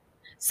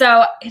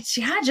 so it's,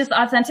 just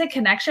authentic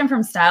connection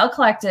from Style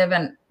Collective.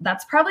 And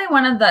that's probably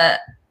one of the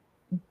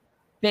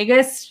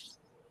biggest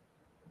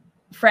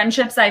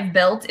friendships I've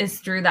built is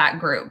through that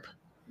group,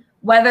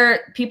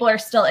 whether people are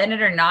still in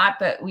it or not,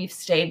 but we've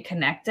stayed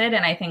connected.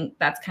 And I think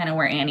that's kind of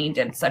where Annie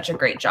did such a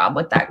great job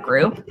with that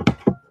group,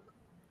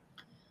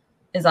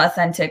 is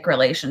authentic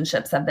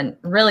relationships have been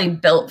really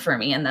built for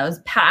me in those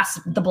past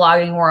the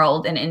blogging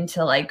world and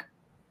into like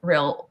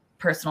real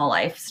personal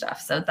life stuff.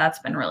 So that's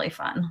been really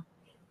fun.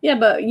 Yeah.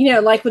 But,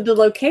 like with the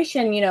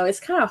location, it's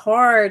kind of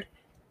hard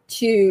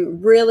to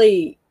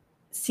really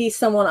see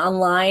someone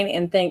online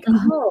and think,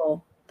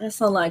 oh, that's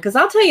online. Because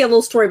I'll tell you a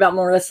little story about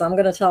Marissa. I'm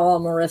going to tell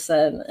all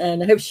Marissa,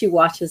 and I hope she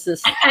watches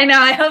this. I know.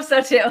 I hope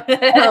so too.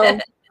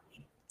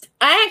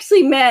 I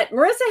actually met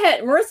Marissa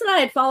and I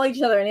had followed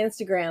each other on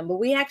Instagram, but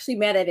we actually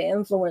met at an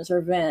influencer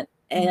event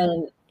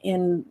and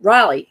in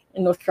Raleigh,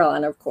 in North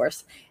Carolina, of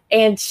course.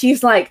 And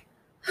she's like,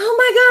 oh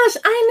my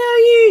gosh, I know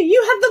you.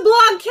 You have the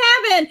blog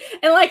cabin.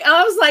 And like,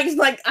 I was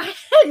like, I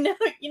had no,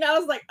 I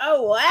was like,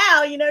 oh,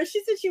 wow.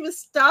 She said she was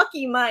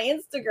stalking my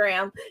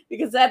Instagram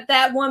because at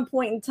that one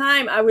point in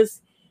time, I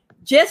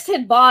just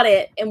had bought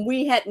it and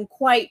we hadn't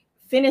quite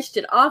finished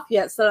it off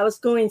yet. So I was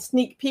going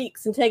sneak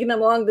peeks and taking them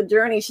along the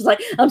journey. She's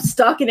like, I'm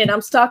stalking it.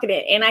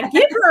 And I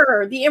give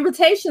her the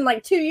invitation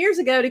like 2 years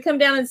ago to come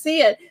down and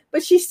see it.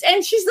 But she's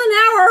an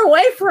hour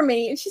away from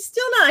me and she's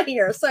still not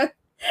here. So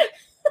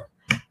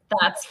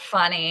that's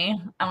funny.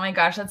 Oh my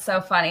gosh, that's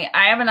so funny.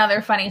 I have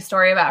another funny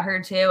story about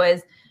her too,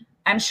 is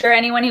I'm sure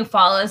anyone who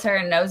follows her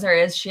and knows her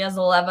is she has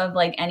a love of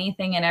like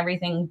anything and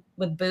everything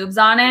with boobs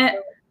on it.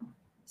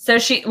 So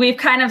we've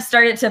kind of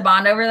started to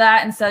bond over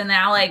that. And so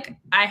now like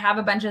I have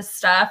a bunch of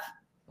stuff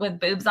with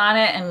boobs on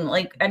it. And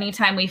like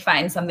anytime we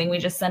find something, we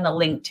just send a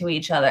link to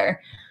each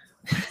other.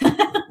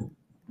 That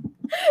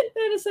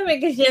is so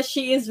because yes,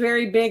 she is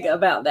very big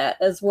about that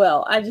as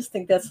well. I just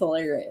think that's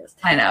hilarious.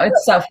 I know.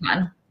 It's so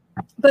fun.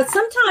 But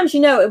sometimes, you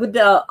know, with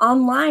the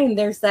online,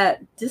 there's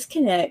that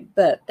disconnect,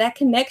 but that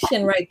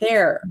connection right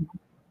there,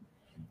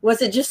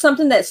 was it just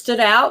something that stood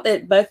out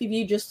that both of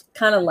you just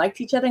kind of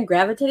liked each other and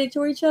gravitated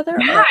to each other?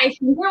 Yeah, I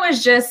think it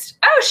was just,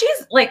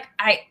 she's like,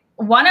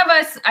 one of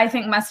us, I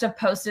think, must have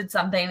posted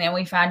something and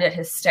we found it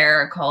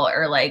hysterical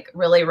or like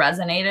really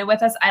resonated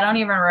with us. I don't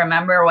even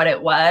remember what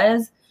it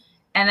was.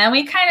 And then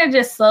we kind of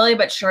just slowly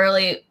but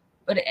surely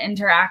would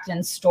interact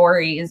in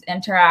stories,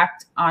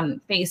 interact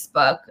on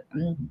Facebook.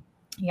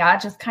 Yeah,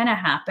 it just kind of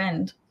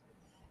happened.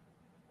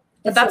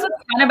 But that's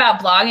what's fun about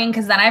blogging,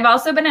 because then I've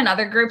also been in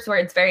other groups where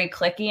it's very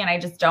cliquey and I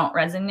just don't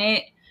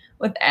resonate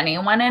with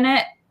anyone in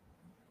it.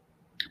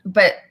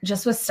 But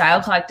just with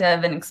Style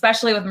Collective, and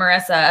especially with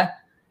Marissa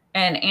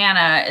and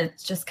Anna,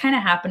 it just kind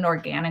of happened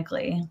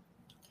organically.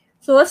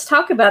 So let's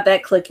talk about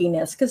that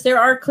clickiness, because there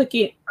are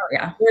clicky. Oh,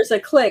 yeah. There's a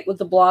click with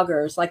the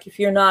bloggers. Like if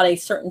you're not a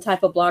certain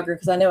type of blogger,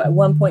 because I know at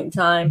one point in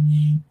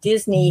time,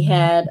 Disney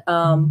had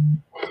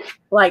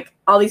like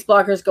all these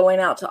bloggers going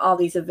out to all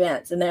these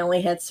events, and they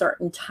only had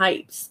certain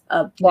types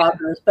of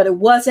bloggers, but it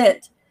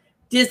wasn't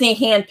Disney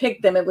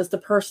handpicked them. It was the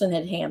person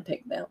had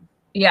handpicked them.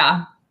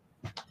 Yeah.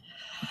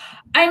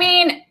 I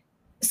mean,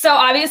 so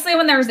obviously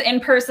when there was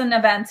in-person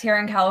events here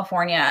in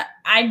California,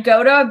 I'd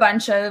go to a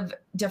bunch of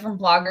different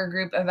blogger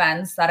group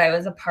events that I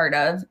was a part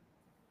of.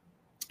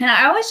 And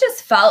I always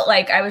just felt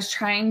like I was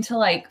trying to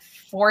like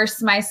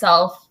force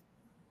myself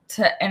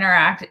to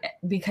interact,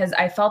 because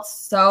I felt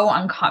so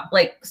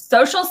like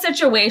social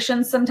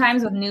situations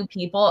sometimes with new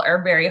people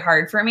are very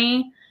hard for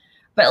me.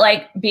 But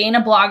like being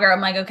a blogger,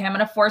 I'm like, okay, I'm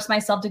going to force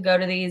myself to go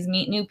to these,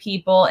 meet new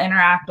people,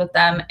 interact with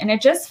them. And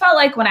it just felt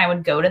like when I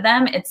would go to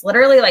them, it's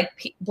literally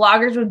like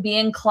bloggers would be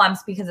in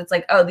clumps, because it's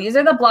like, oh, these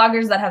are the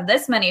bloggers that have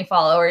this many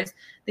followers.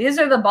 These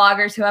are the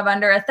bloggers who have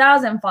under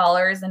 1,000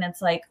 followers. And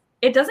it's like,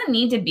 it doesn't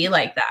need to be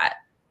like that.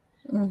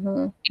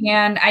 Mm-hmm.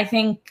 And I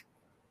think,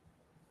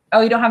 oh,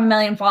 you don't have 1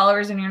 million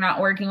followers and you're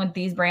not working with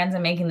these brands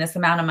and making this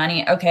amount of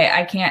money. Okay,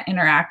 I can't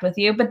interact with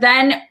you. But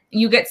then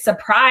you get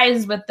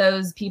surprised with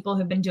those people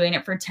who've been doing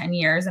it for 10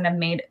 years and have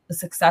made a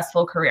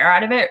successful career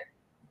out of it,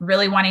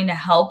 really wanting to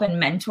help and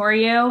mentor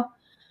you.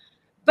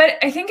 But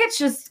I think it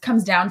just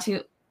comes down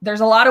to,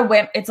 there's a lot of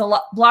women.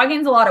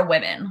 Blogging's a lot of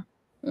women.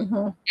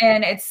 Mm-hmm.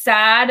 And it's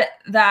sad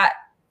that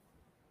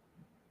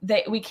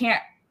we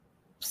can't,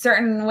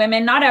 certain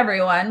women, not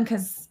everyone,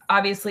 because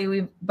obviously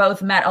we've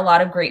both met a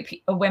lot of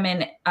great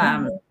women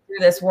through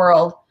this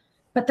world,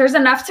 but there's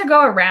enough to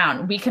go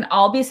around. We can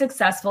all be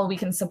successful. We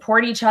can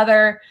support each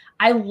other.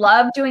 I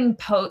love doing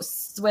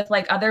posts with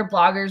like other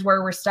bloggers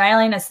where we're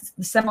styling a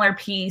similar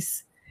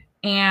piece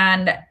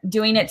and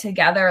doing it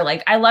together.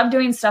 Like I love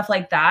doing stuff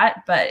like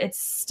that, but it's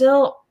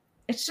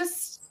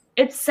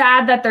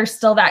sad that there's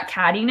still that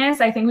cattiness.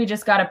 I think we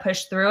just got to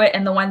push through it.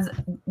 And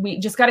we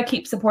just got to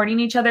keep supporting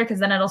each other, because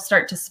then it'll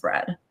start to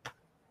spread.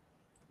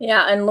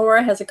 Yeah, and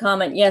Laura has a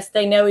comment. Yes,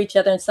 they know each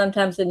other, and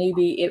sometimes the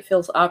newbie, it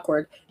feels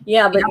awkward.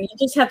 Yeah, but you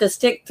just have to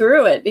stick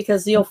through it,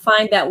 because you'll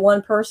find that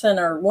one person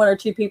or one or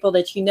two people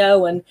that you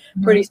know, and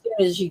pretty soon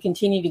as you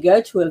continue to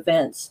go to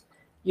events,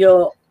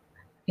 you'll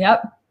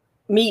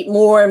meet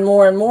more and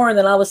more and more, and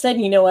then all of a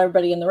sudden you know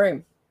everybody in the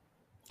room.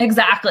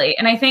 Exactly.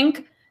 And I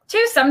think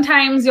too,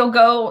 sometimes you'll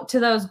go to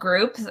those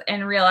groups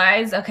and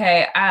realize,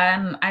 okay,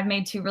 I've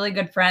made 2 really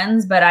good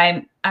friends, but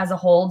I, as a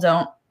whole,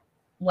 don't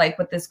like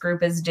what this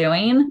group is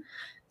doing.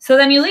 So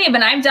then you leave.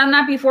 And I've done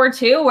that before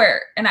too,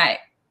 and I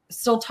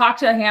still talk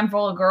to a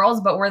handful of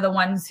girls, but we're the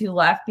ones who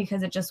left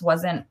because it just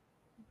wasn't,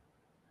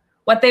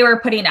 what they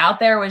were putting out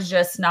there was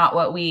just not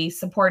what we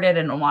supported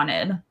and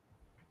wanted.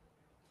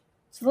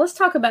 So let's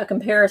talk about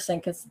comparison,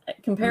 because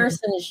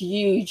comparison is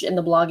huge in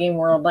the blogging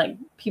world. Like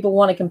people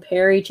want to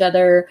compare each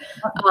other.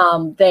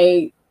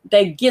 They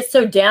get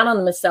so down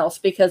on themselves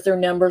because their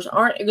numbers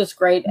aren't as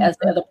great as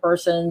the other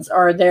person's,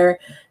 or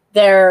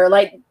they're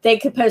like, they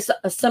could post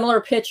a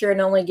similar picture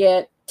and only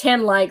get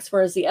 10 likes,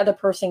 whereas the other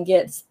person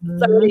gets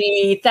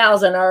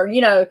 30,000, or,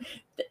 you know,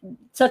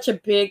 such a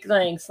big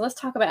thing. So let's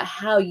talk about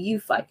how you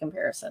fight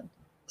comparison.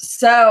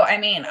 So, I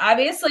mean,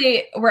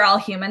 obviously we're all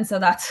human, so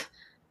that's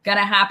going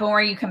to happen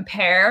where you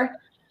compare.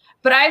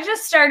 But I've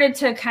just started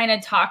to kind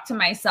of talk to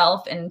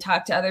myself and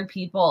talk to other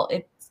people.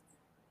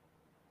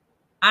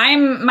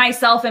 I'm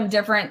myself am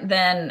different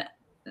than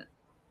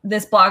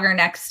this blogger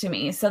next to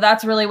me. So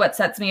that's really what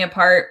sets me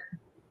apart.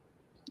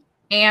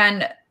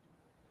 And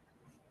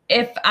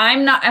if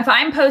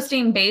I'm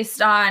posting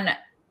based on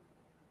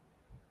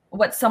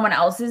what someone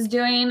else is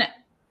doing,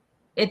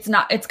 it's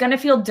going to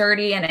feel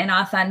dirty and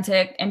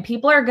inauthentic, and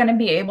people are going to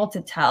be able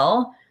to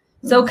tell.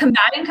 So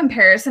combating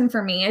comparison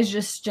for me is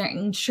just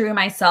staying true to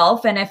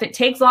myself. And if it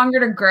takes longer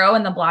to grow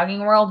in the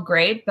blogging world,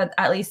 great. But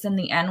at least in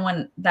the end,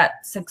 when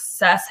that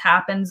success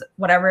happens,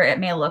 whatever it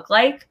may look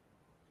like,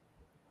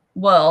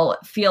 will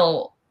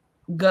feel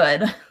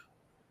good.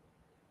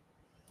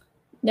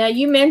 Now,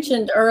 you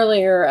mentioned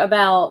earlier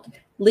about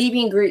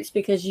leaving groups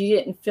because you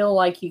didn't feel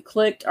like you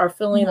clicked, or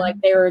feeling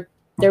like they were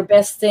their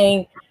best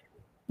thing,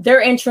 their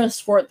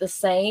interests weren't the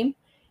same.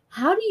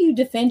 How do you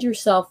defend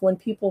yourself when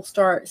people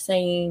start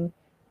saying,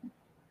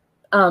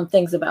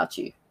 things about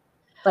you?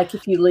 Like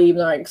if you leave,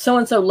 like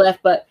so-and-so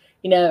left, but,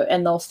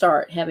 and they'll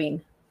start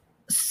having.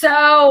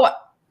 So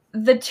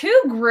the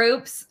 2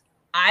 groups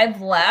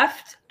I've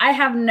left, I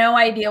have no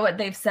idea what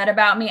they've said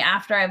about me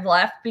after I've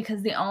left,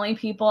 because the only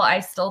people I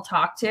still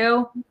talk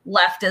to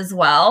left as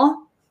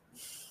well.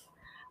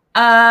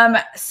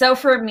 So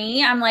for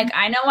me, I'm like,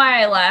 I know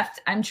why I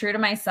left. I'm true to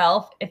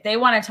myself. If they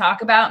want to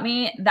talk about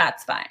me,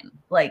 that's fine.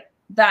 Like,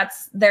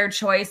 that's their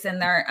choice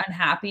and their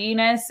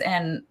unhappiness,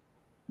 and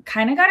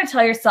kind of got to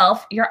tell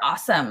yourself you're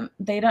awesome.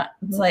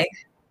 It's like,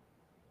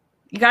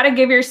 you got to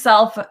give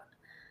yourself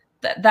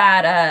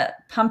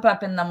that pump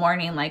up in the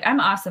morning. Like, I'm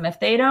awesome. If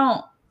they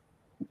don't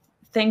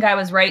think I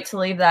was right to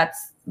leave,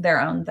 that's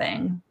their own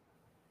thing.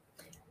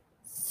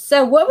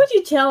 So what would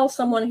you tell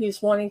someone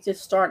who's wanting to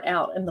start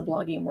out in the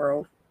blogging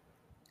world?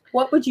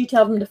 What would you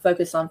tell them to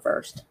focus on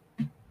first?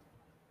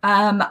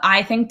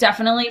 I think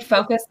definitely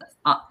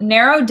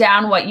narrow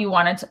down what you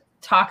want to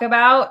talk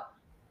about,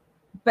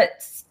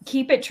 but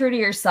keep it true to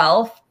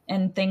yourself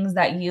and things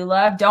that you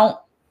love. Don't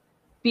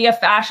be a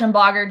fashion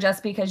blogger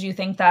just because you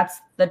think that's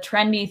the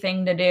trendy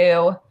thing to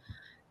do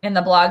in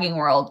the blogging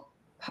world.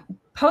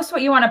 Post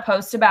what you want to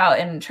post about,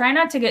 and try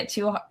not to get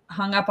too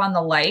hung up on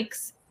the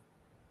likes.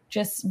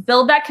 Just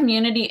build that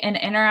community and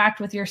interact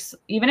with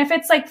even if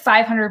it's like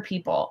 500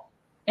 people.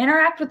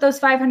 Interact with those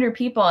 500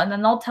 people, and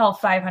then they'll tell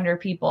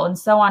 500 people, and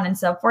so on and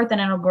so forth,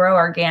 and it'll grow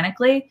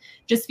organically.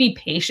 Just be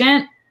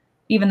patient,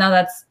 even though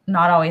that's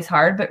not always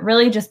hard, but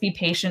really just be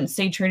patient,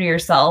 stay true to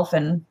yourself,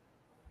 and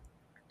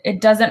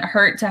it doesn't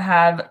hurt to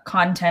have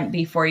content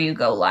before you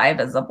go live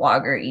as a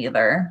blogger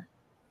either.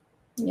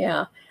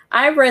 Yeah.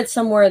 I read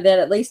somewhere that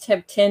at least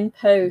have 10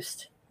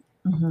 posts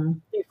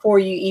before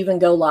you even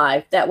go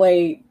live. That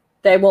way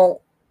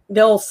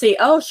they'll see,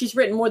 oh, she's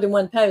written more than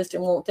one post,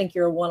 and won't think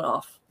you're a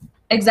one-off.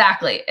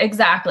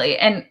 Exactly.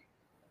 And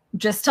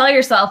just tell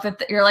yourself, if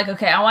you're like,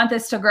 okay, I want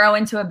this to grow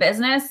into a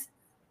business,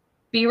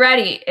 be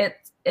ready.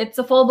 It's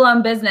a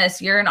full-blown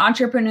business. You're an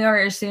entrepreneur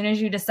as soon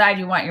as you decide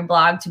you want your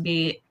blog to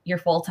be your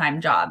full-time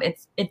job.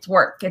 It's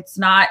work. It's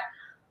not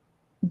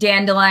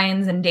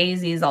dandelions and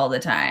daisies all the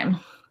time.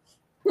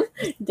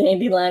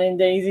 Dandelion and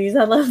daisies.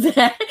 I love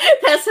that.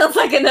 That sounds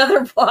like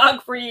another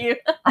blog for you.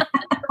 Oh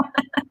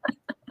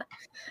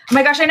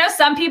my gosh, I know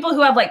some people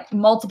who have like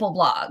multiple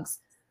blogs.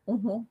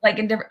 Like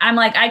I'm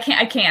like, I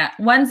can't.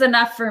 One's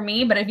enough for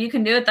me, but if you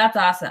can do it, that's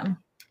awesome.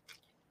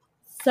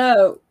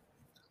 So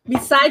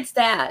besides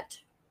that,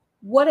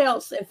 what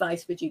else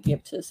advice would you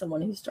give to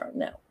someone who's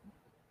starting out?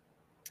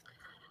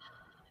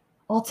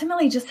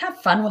 Ultimately, just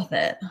have fun with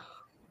it.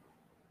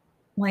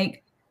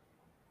 Like,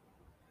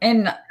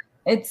 and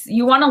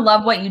you want to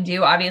love what you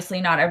do.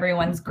 Obviously, not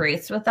everyone's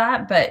graced with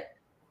that, but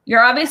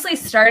you're obviously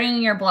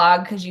starting your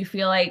blog because you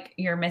feel like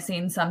you're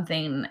missing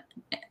something,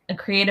 a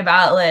creative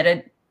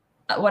outlet,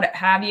 what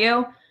have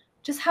you.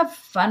 Just have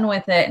fun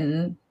with it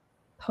and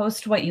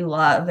post what you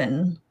love,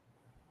 and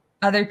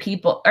other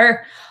people.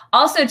 Or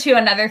also too,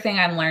 another thing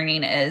I'm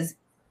learning is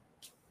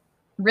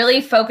really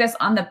focus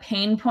on the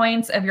pain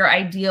points of your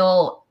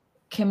ideal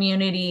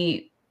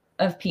community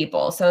of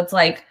people. So it's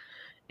like,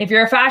 if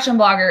you're a fashion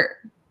blogger,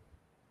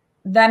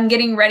 them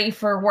getting ready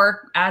for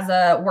work as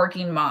a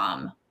working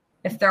mom,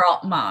 if they're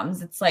all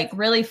moms, it's like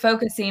really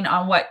focusing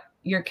on what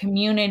your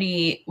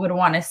community would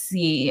want to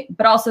see,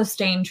 but also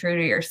staying true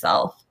to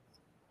yourself.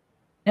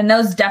 And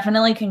those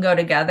definitely can go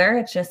together.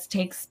 It just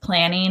takes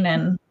planning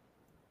and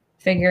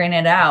figuring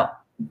it out.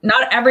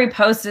 Not every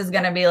post is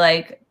going to be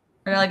like,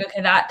 you're like,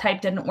 okay, that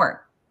type didn't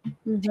work.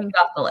 Take it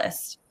off the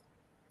list.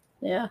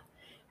 Yeah.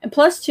 And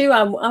plus too,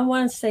 I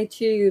want to say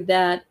too,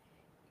 that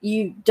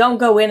you don't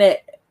go in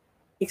it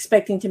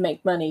expecting to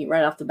make money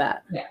right off the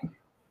bat. Yeah.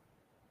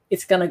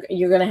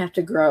 You're going to have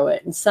to grow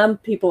it. And some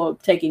people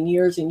have taken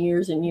years and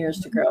years and years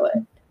to grow it.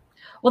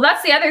 Well,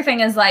 that's the other thing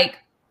is like,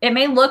 it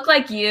may look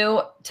like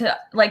you to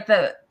like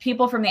the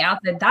people from the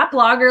outside, that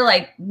blogger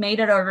like made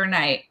it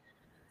overnight.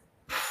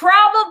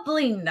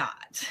 Probably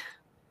not.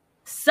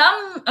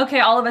 Some,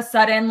 okay, all of a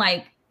sudden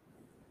like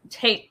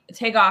take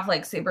off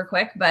like super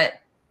quick, but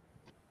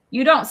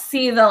you don't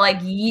see the like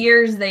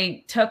years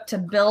they took to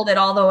build it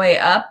all the way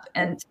up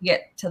and to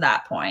get to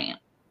that point.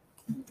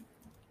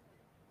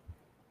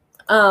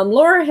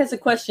 Laura has a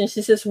question.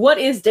 She says, what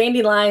is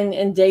dandelion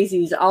and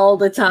daisies all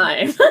the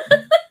time?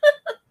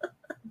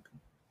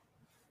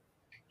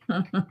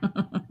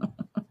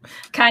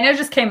 Kind of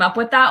just came up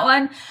with that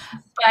one.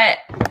 But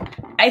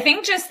I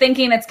think just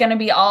thinking it's going to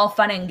be all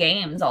fun and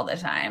games all the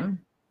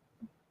time.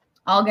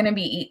 All going to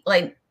be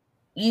like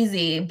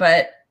easy.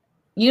 But,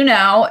 you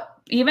know,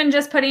 even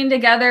just putting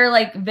together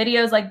like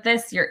videos like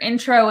this, your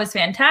intro is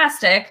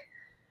fantastic.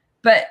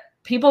 But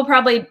people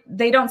probably,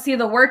 they don't see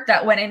the work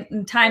that went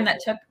in time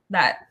that took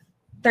that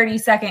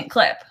 30-second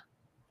clip.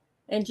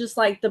 And just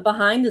like the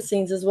behind the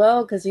scenes as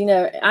well, because, you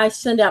know, I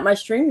send out my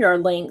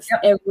StreamYard links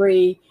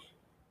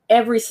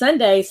every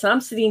Sunday. So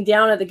I'm sitting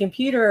down at the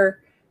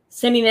computer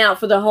sending out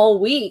for the whole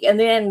week. And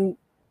then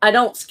I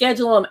don't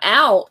schedule them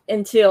out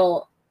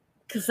until,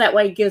 because that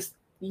way it gives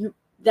you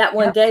that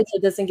one day so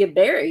it doesn't get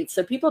buried.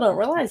 So people don't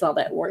realize all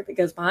that work that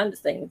goes behind the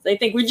scenes. They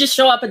think we just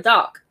show up and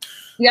talk.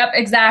 Yep,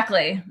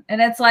 exactly.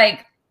 And it's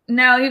like,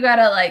 no, you got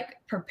to like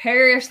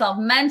prepare yourself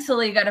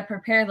mentally. You got to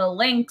prepare the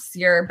links,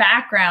 your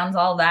backgrounds,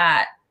 all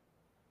that.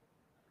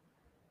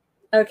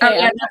 Okay. Oh,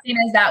 yeah, nothing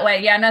is that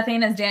way. Yeah,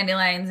 nothing is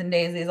dandelions and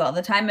daisies all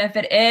the time. If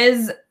it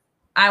is,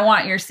 I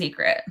want your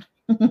secret.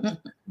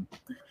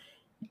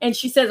 And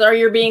she says, "Are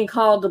you being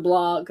called to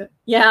blog?"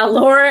 Yeah,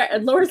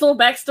 Laura's little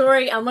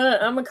backstory. I'm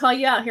gonna call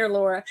you out here,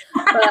 Laura.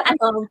 But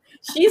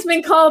she's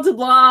been called to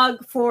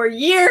blog for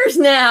years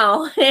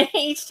now.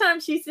 Each time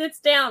she sits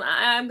down,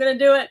 I'm gonna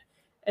do it,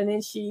 and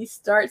then she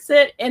starts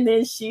it, and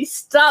then she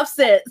stops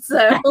it.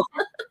 So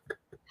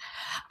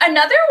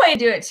another way to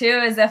do it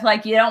too is if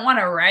like you don't want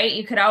to write,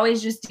 you could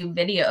always just do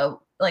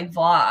video, like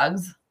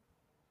vlogs.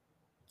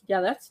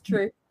 Yeah, that's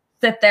true.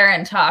 Sit there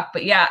and talk.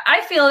 But yeah,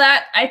 I feel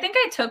that. I think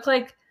I took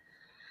like,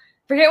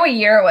 forget what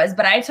year it was,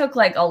 but I took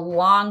like a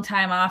long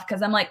time off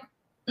because I'm like,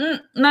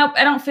 nope,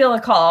 I don't feel a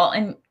call.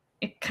 And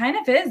it kind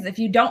of is. If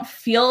you don't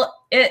feel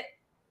it,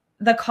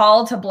 the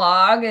call to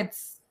blog,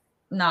 it's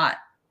not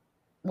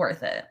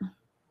worth it.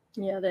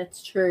 Yeah,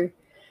 that's true.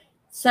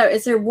 So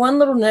is there one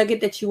little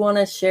nugget that you want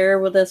to share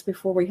with us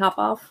before we hop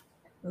off?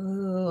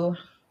 Ooh.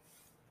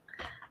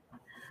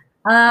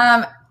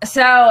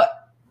 So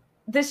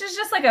this is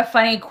just like a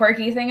funny,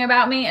 quirky thing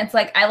about me. It's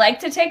like, I like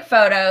to take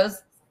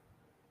photos,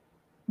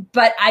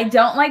 but I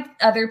don't like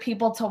other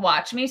people to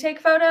watch me take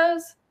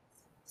photos.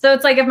 So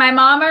it's like, if my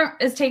mom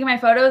is taking my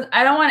photos,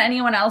 I don't want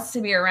anyone else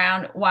to be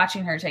around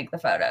watching her take the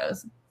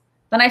photos.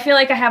 Then I feel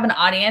like I have an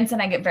audience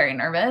and I get very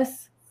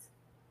nervous,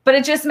 but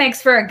it just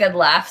makes for a good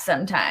laugh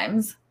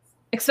sometimes.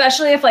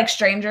 Especially if like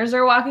strangers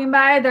are walking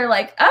by, they're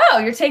like, "Oh,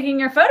 you're taking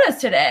your photos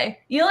today.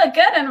 You look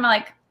good." And I'm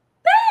like,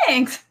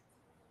 "Thanks."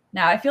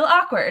 Now I feel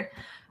awkward.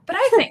 But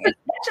I think that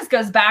just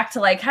goes back to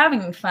like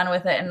having fun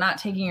with it and not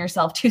taking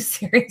yourself too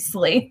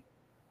seriously.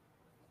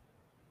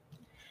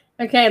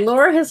 Okay,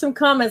 Laura has some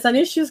comments. I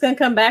knew she was going to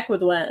come back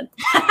with one.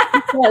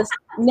 Because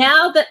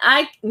now that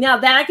I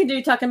can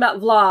do talking about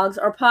vlogs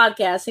or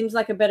podcasts seems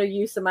like a better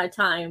use of my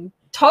time.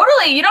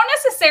 Totally. You don't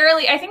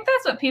necessarily, I think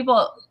that's what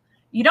people,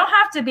 you don't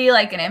have to be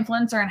like an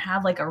influencer and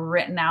have like a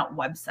written out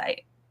website.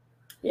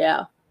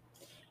 Yeah.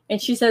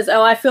 And she says,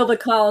 "Oh, I feel the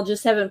call.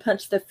 Just haven't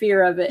punched the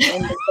fear of it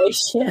in the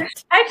face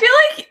yet." I feel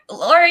like,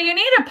 Laura, you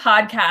need a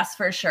podcast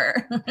for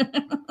sure.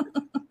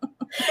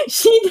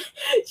 She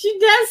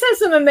does have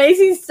some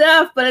amazing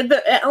stuff, but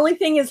the only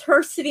thing is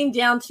her sitting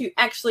down to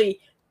actually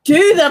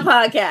do the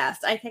podcast.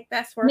 I think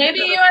that's where maybe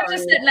you have to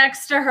sit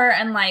next to her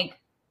and like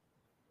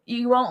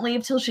you won't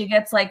leave till she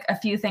gets like a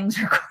few things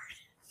recorded.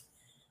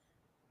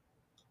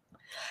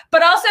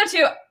 But also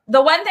too,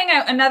 the one thing,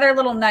 another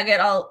little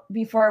nugget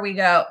before we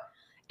go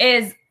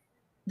is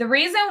the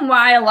reason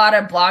why a lot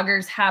of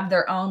bloggers have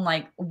their own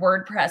like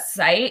WordPress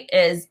site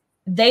is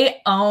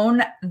they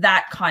own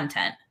that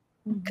content.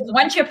 Because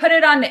once you put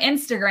it onto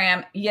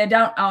Instagram, you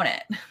don't own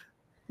it.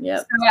 Yeah.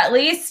 So at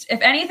least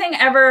if anything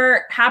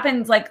ever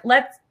happens, like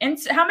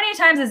how many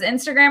times has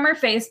Instagram or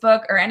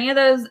Facebook or any of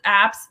those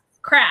apps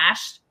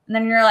crashed? And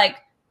then you're like,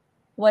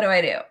 what do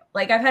I do?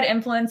 Like I've had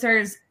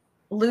influencers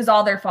lose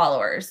all their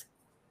followers.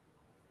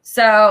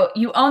 So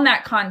you own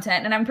that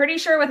content. And I'm pretty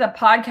sure with a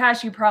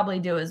podcast, you probably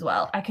do as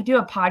well. I could do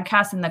a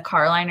podcast in the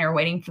car liner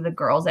waiting for the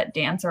girls at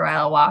Dance or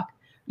I'll Walk.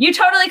 You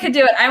totally could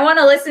do it. I want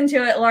to listen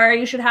to it, Laura.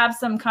 You should have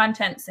some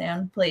content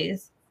soon,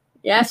 please.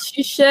 Yes,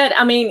 you should.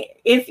 I mean,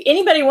 if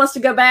anybody wants to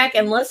go back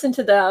and listen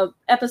to the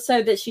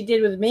episode that she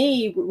did with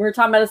me, we're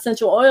talking about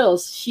essential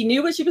oils. She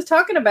knew what she was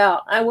talking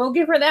about. I will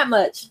give her that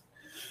much.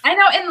 I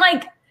know. And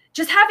like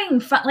just having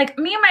fun, like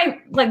me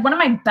and one of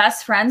my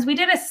best friends, we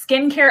did a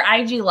skincare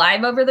IG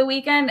live over the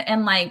weekend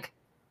and like,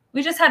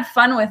 we just had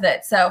fun with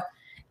it. So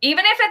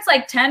even if it's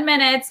like 10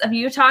 minutes of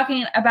you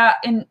talking about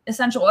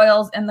essential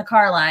oils in the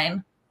car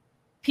line,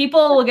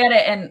 people will get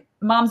it. And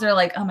moms are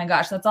like, "Oh my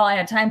gosh, that's all I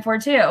had time for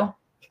too."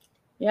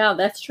 Yeah,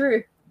 that's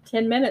true.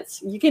 10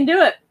 minutes. You can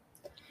do it.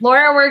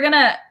 Laura, we're going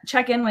to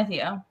check in with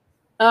you.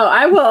 Oh,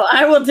 I will.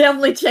 I will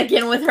definitely check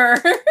in with her.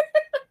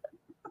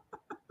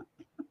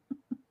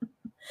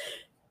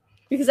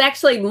 Because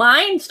actually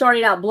mine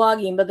started out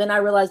blogging, but then I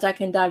realized I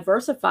can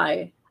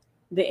diversify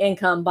the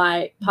income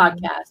by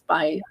podcast,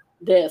 by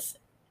this.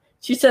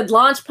 She said,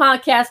 launch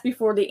podcast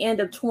before the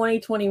end of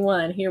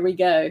 2021. Here we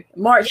go.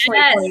 March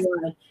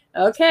 2021.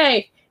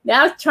 Okay.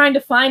 Now trying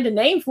to find a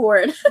name for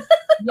it.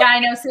 Yeah, I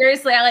know.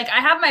 Seriously. I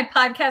have my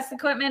podcast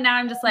equipment. Now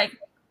I'm just like,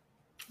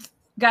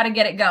 got to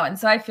get it going.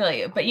 So I feel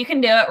you, but you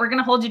can do it. We're going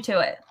to hold you to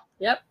it.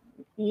 Yep.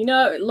 You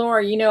know,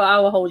 Laura, I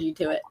will hold you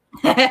to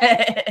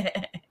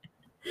it.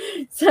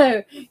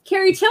 So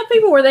Kerry, tell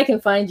people where they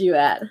can find you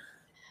at.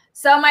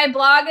 So my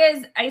blog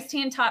is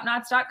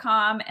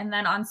icedteatopknots.com and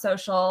then on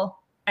social,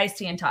 Iced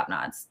Tea and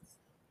Topknots.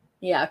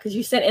 Yeah, because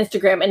you said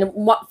Instagram and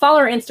follow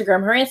her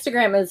Instagram. Her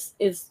Instagram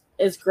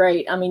is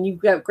great. I mean, you've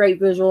got great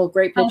visual,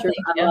 great pictures.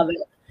 I love it.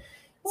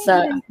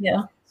 So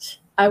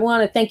I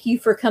want to thank you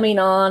for coming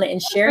on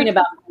and sharing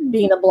about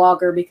being a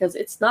blogger because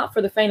it's not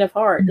for the faint of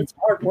heart. It's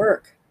hard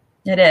work.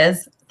 It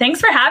is. Thanks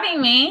for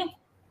having me.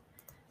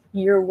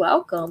 You're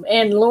welcome.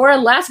 And Laura,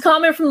 last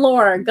comment from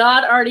Laura.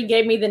 God already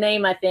gave me the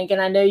name, I think, and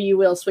I know you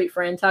will, sweet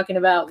friend, talking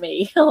about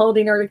me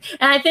holding her.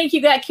 And I think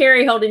you got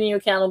Kerry holding you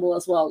accountable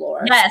as well,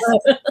 Laura. Yes.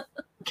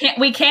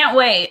 We can't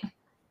wait.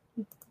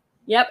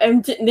 Yep.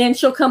 And then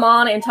she'll come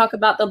on and talk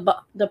about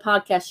the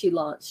podcast she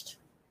launched.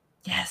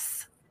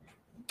 Yes.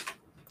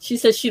 She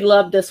said she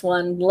loved this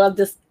one, loved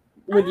this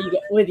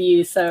with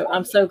you. So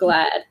I'm so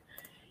glad.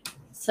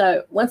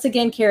 So once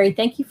again, Kerry,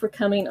 thank you for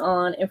coming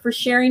on and for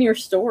sharing your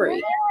story.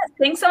 Yes,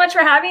 thanks so much for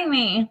having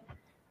me.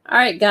 All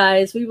right,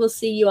 guys, we will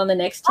see you on the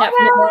next chat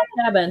from the Blog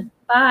Cabin.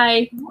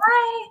 Bye.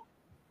 Bye.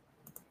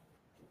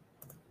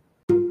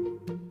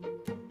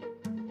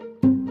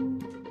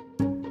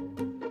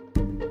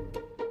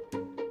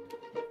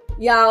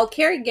 Y'all,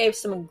 Kerry gave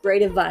some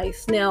great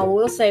advice. Now,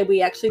 we'll say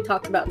we actually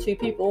talked about two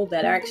people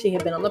that actually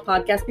have been on the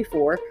podcast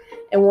before.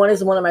 And one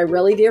is one of my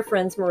really dear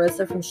friends,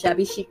 Marissa from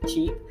Shabby Chic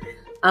Cheap.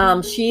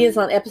 She is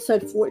on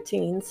episode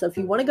 14. So if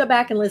you want to go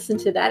back and listen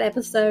to that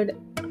episode,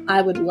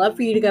 I would love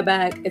for you to go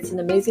back. It's an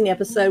amazing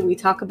episode. We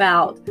talk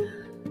about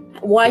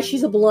why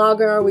she's a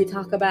blogger. We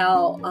talk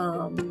about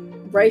the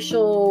race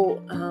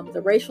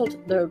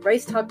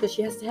talk that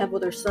she has to have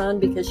with her son,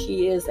 because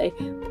she is a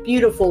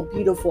beautiful,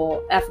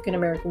 beautiful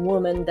African-American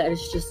woman that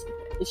is just,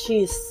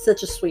 she's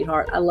such a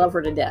sweetheart. I love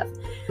her to death.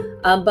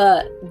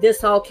 But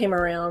this all came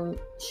around.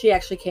 She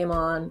actually came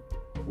on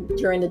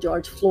during the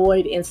George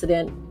Floyd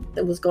incident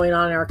that was going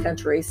on in our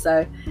country.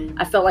 So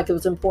I felt like it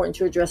was important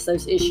to address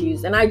those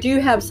issues. And I do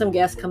have some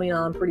guests coming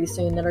on pretty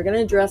soon that are going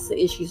to address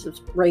the issues of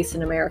race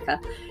in America.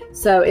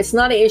 So it's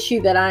not an issue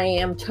that I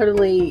am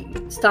totally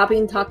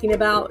stopping talking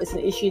about. It's an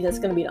issue that's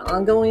going to be an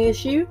ongoing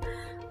issue,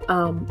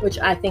 which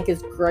I think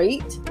is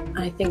great.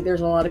 I think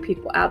there's a lot of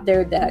people out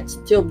there that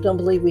still don't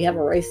believe we have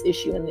a race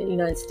issue in the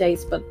United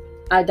States, but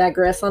I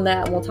digress on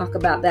that, and we'll talk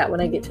about that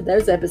when I get to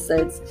those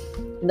episodes.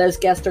 And those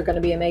guests are going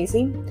to be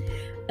amazing.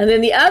 And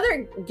then the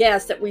other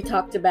guest that we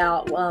talked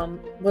about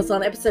was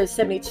on episode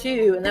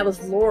 72, and that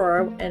was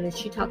Laura, and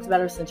she talked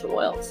about essential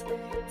oils.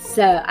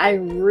 So I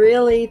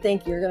really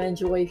think you're going to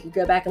enjoy if you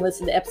go back and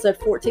listen to episode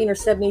 14 or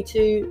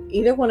 72,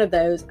 either one of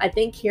those. I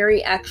think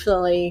Kerry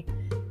actually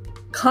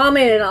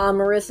commented on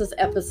Marissa's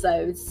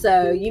episode.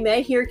 So you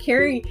may hear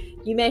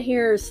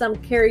some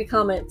Kerry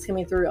comments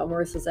coming through on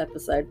Marissa's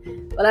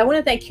episode. But I want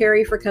to thank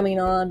Kerry for coming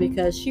on,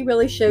 because she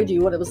really showed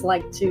you what it was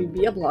like to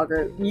be a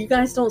blogger. You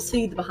guys don't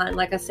see the behind,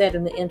 like I said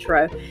in the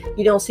intro,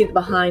 you don't see the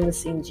behind the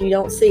scenes. You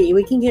don't see,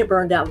 we can get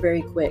burned out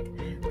very quick,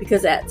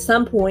 because at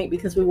some point,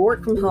 because we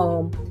work from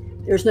home,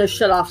 there's no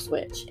shut off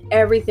switch.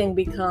 Everything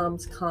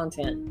becomes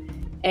content.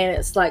 And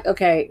it's like,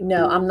 okay,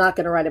 no, I'm not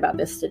going to write about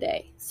this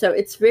today. So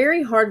it's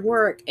very hard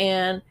work.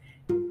 And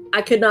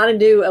I could not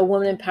do a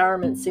woman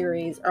empowerment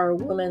series or a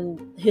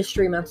woman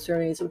history month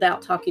series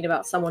without talking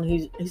about someone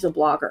who's a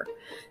blogger.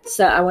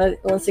 So I want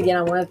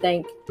to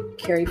thank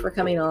Kerry for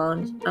coming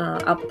on.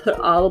 I'll put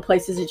all the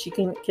places that you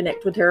can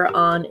connect with her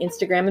on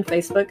Instagram and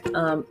Facebook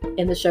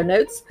in the show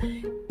notes,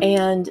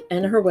 and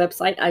her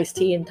website, Iced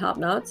Tea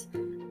Topknots.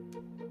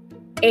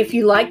 If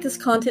you like this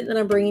content that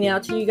I'm bringing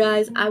out to you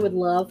guys, I would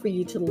love for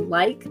you to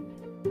like,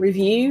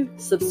 review,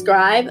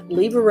 subscribe,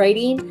 leave a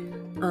rating.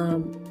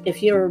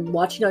 If you're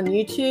watching on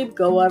YouTube,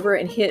 go over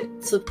and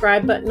hit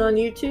subscribe button on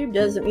YouTube.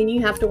 Doesn't mean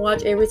you have to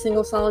watch every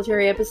single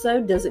solitary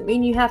episode. Doesn't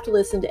mean you have to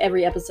listen to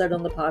every episode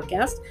on the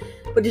podcast.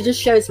 But it just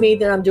shows me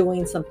that I'm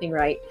doing something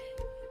right.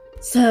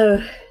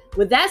 So,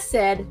 with that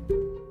said,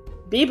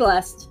 be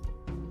blessed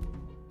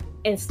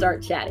and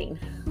start chatting.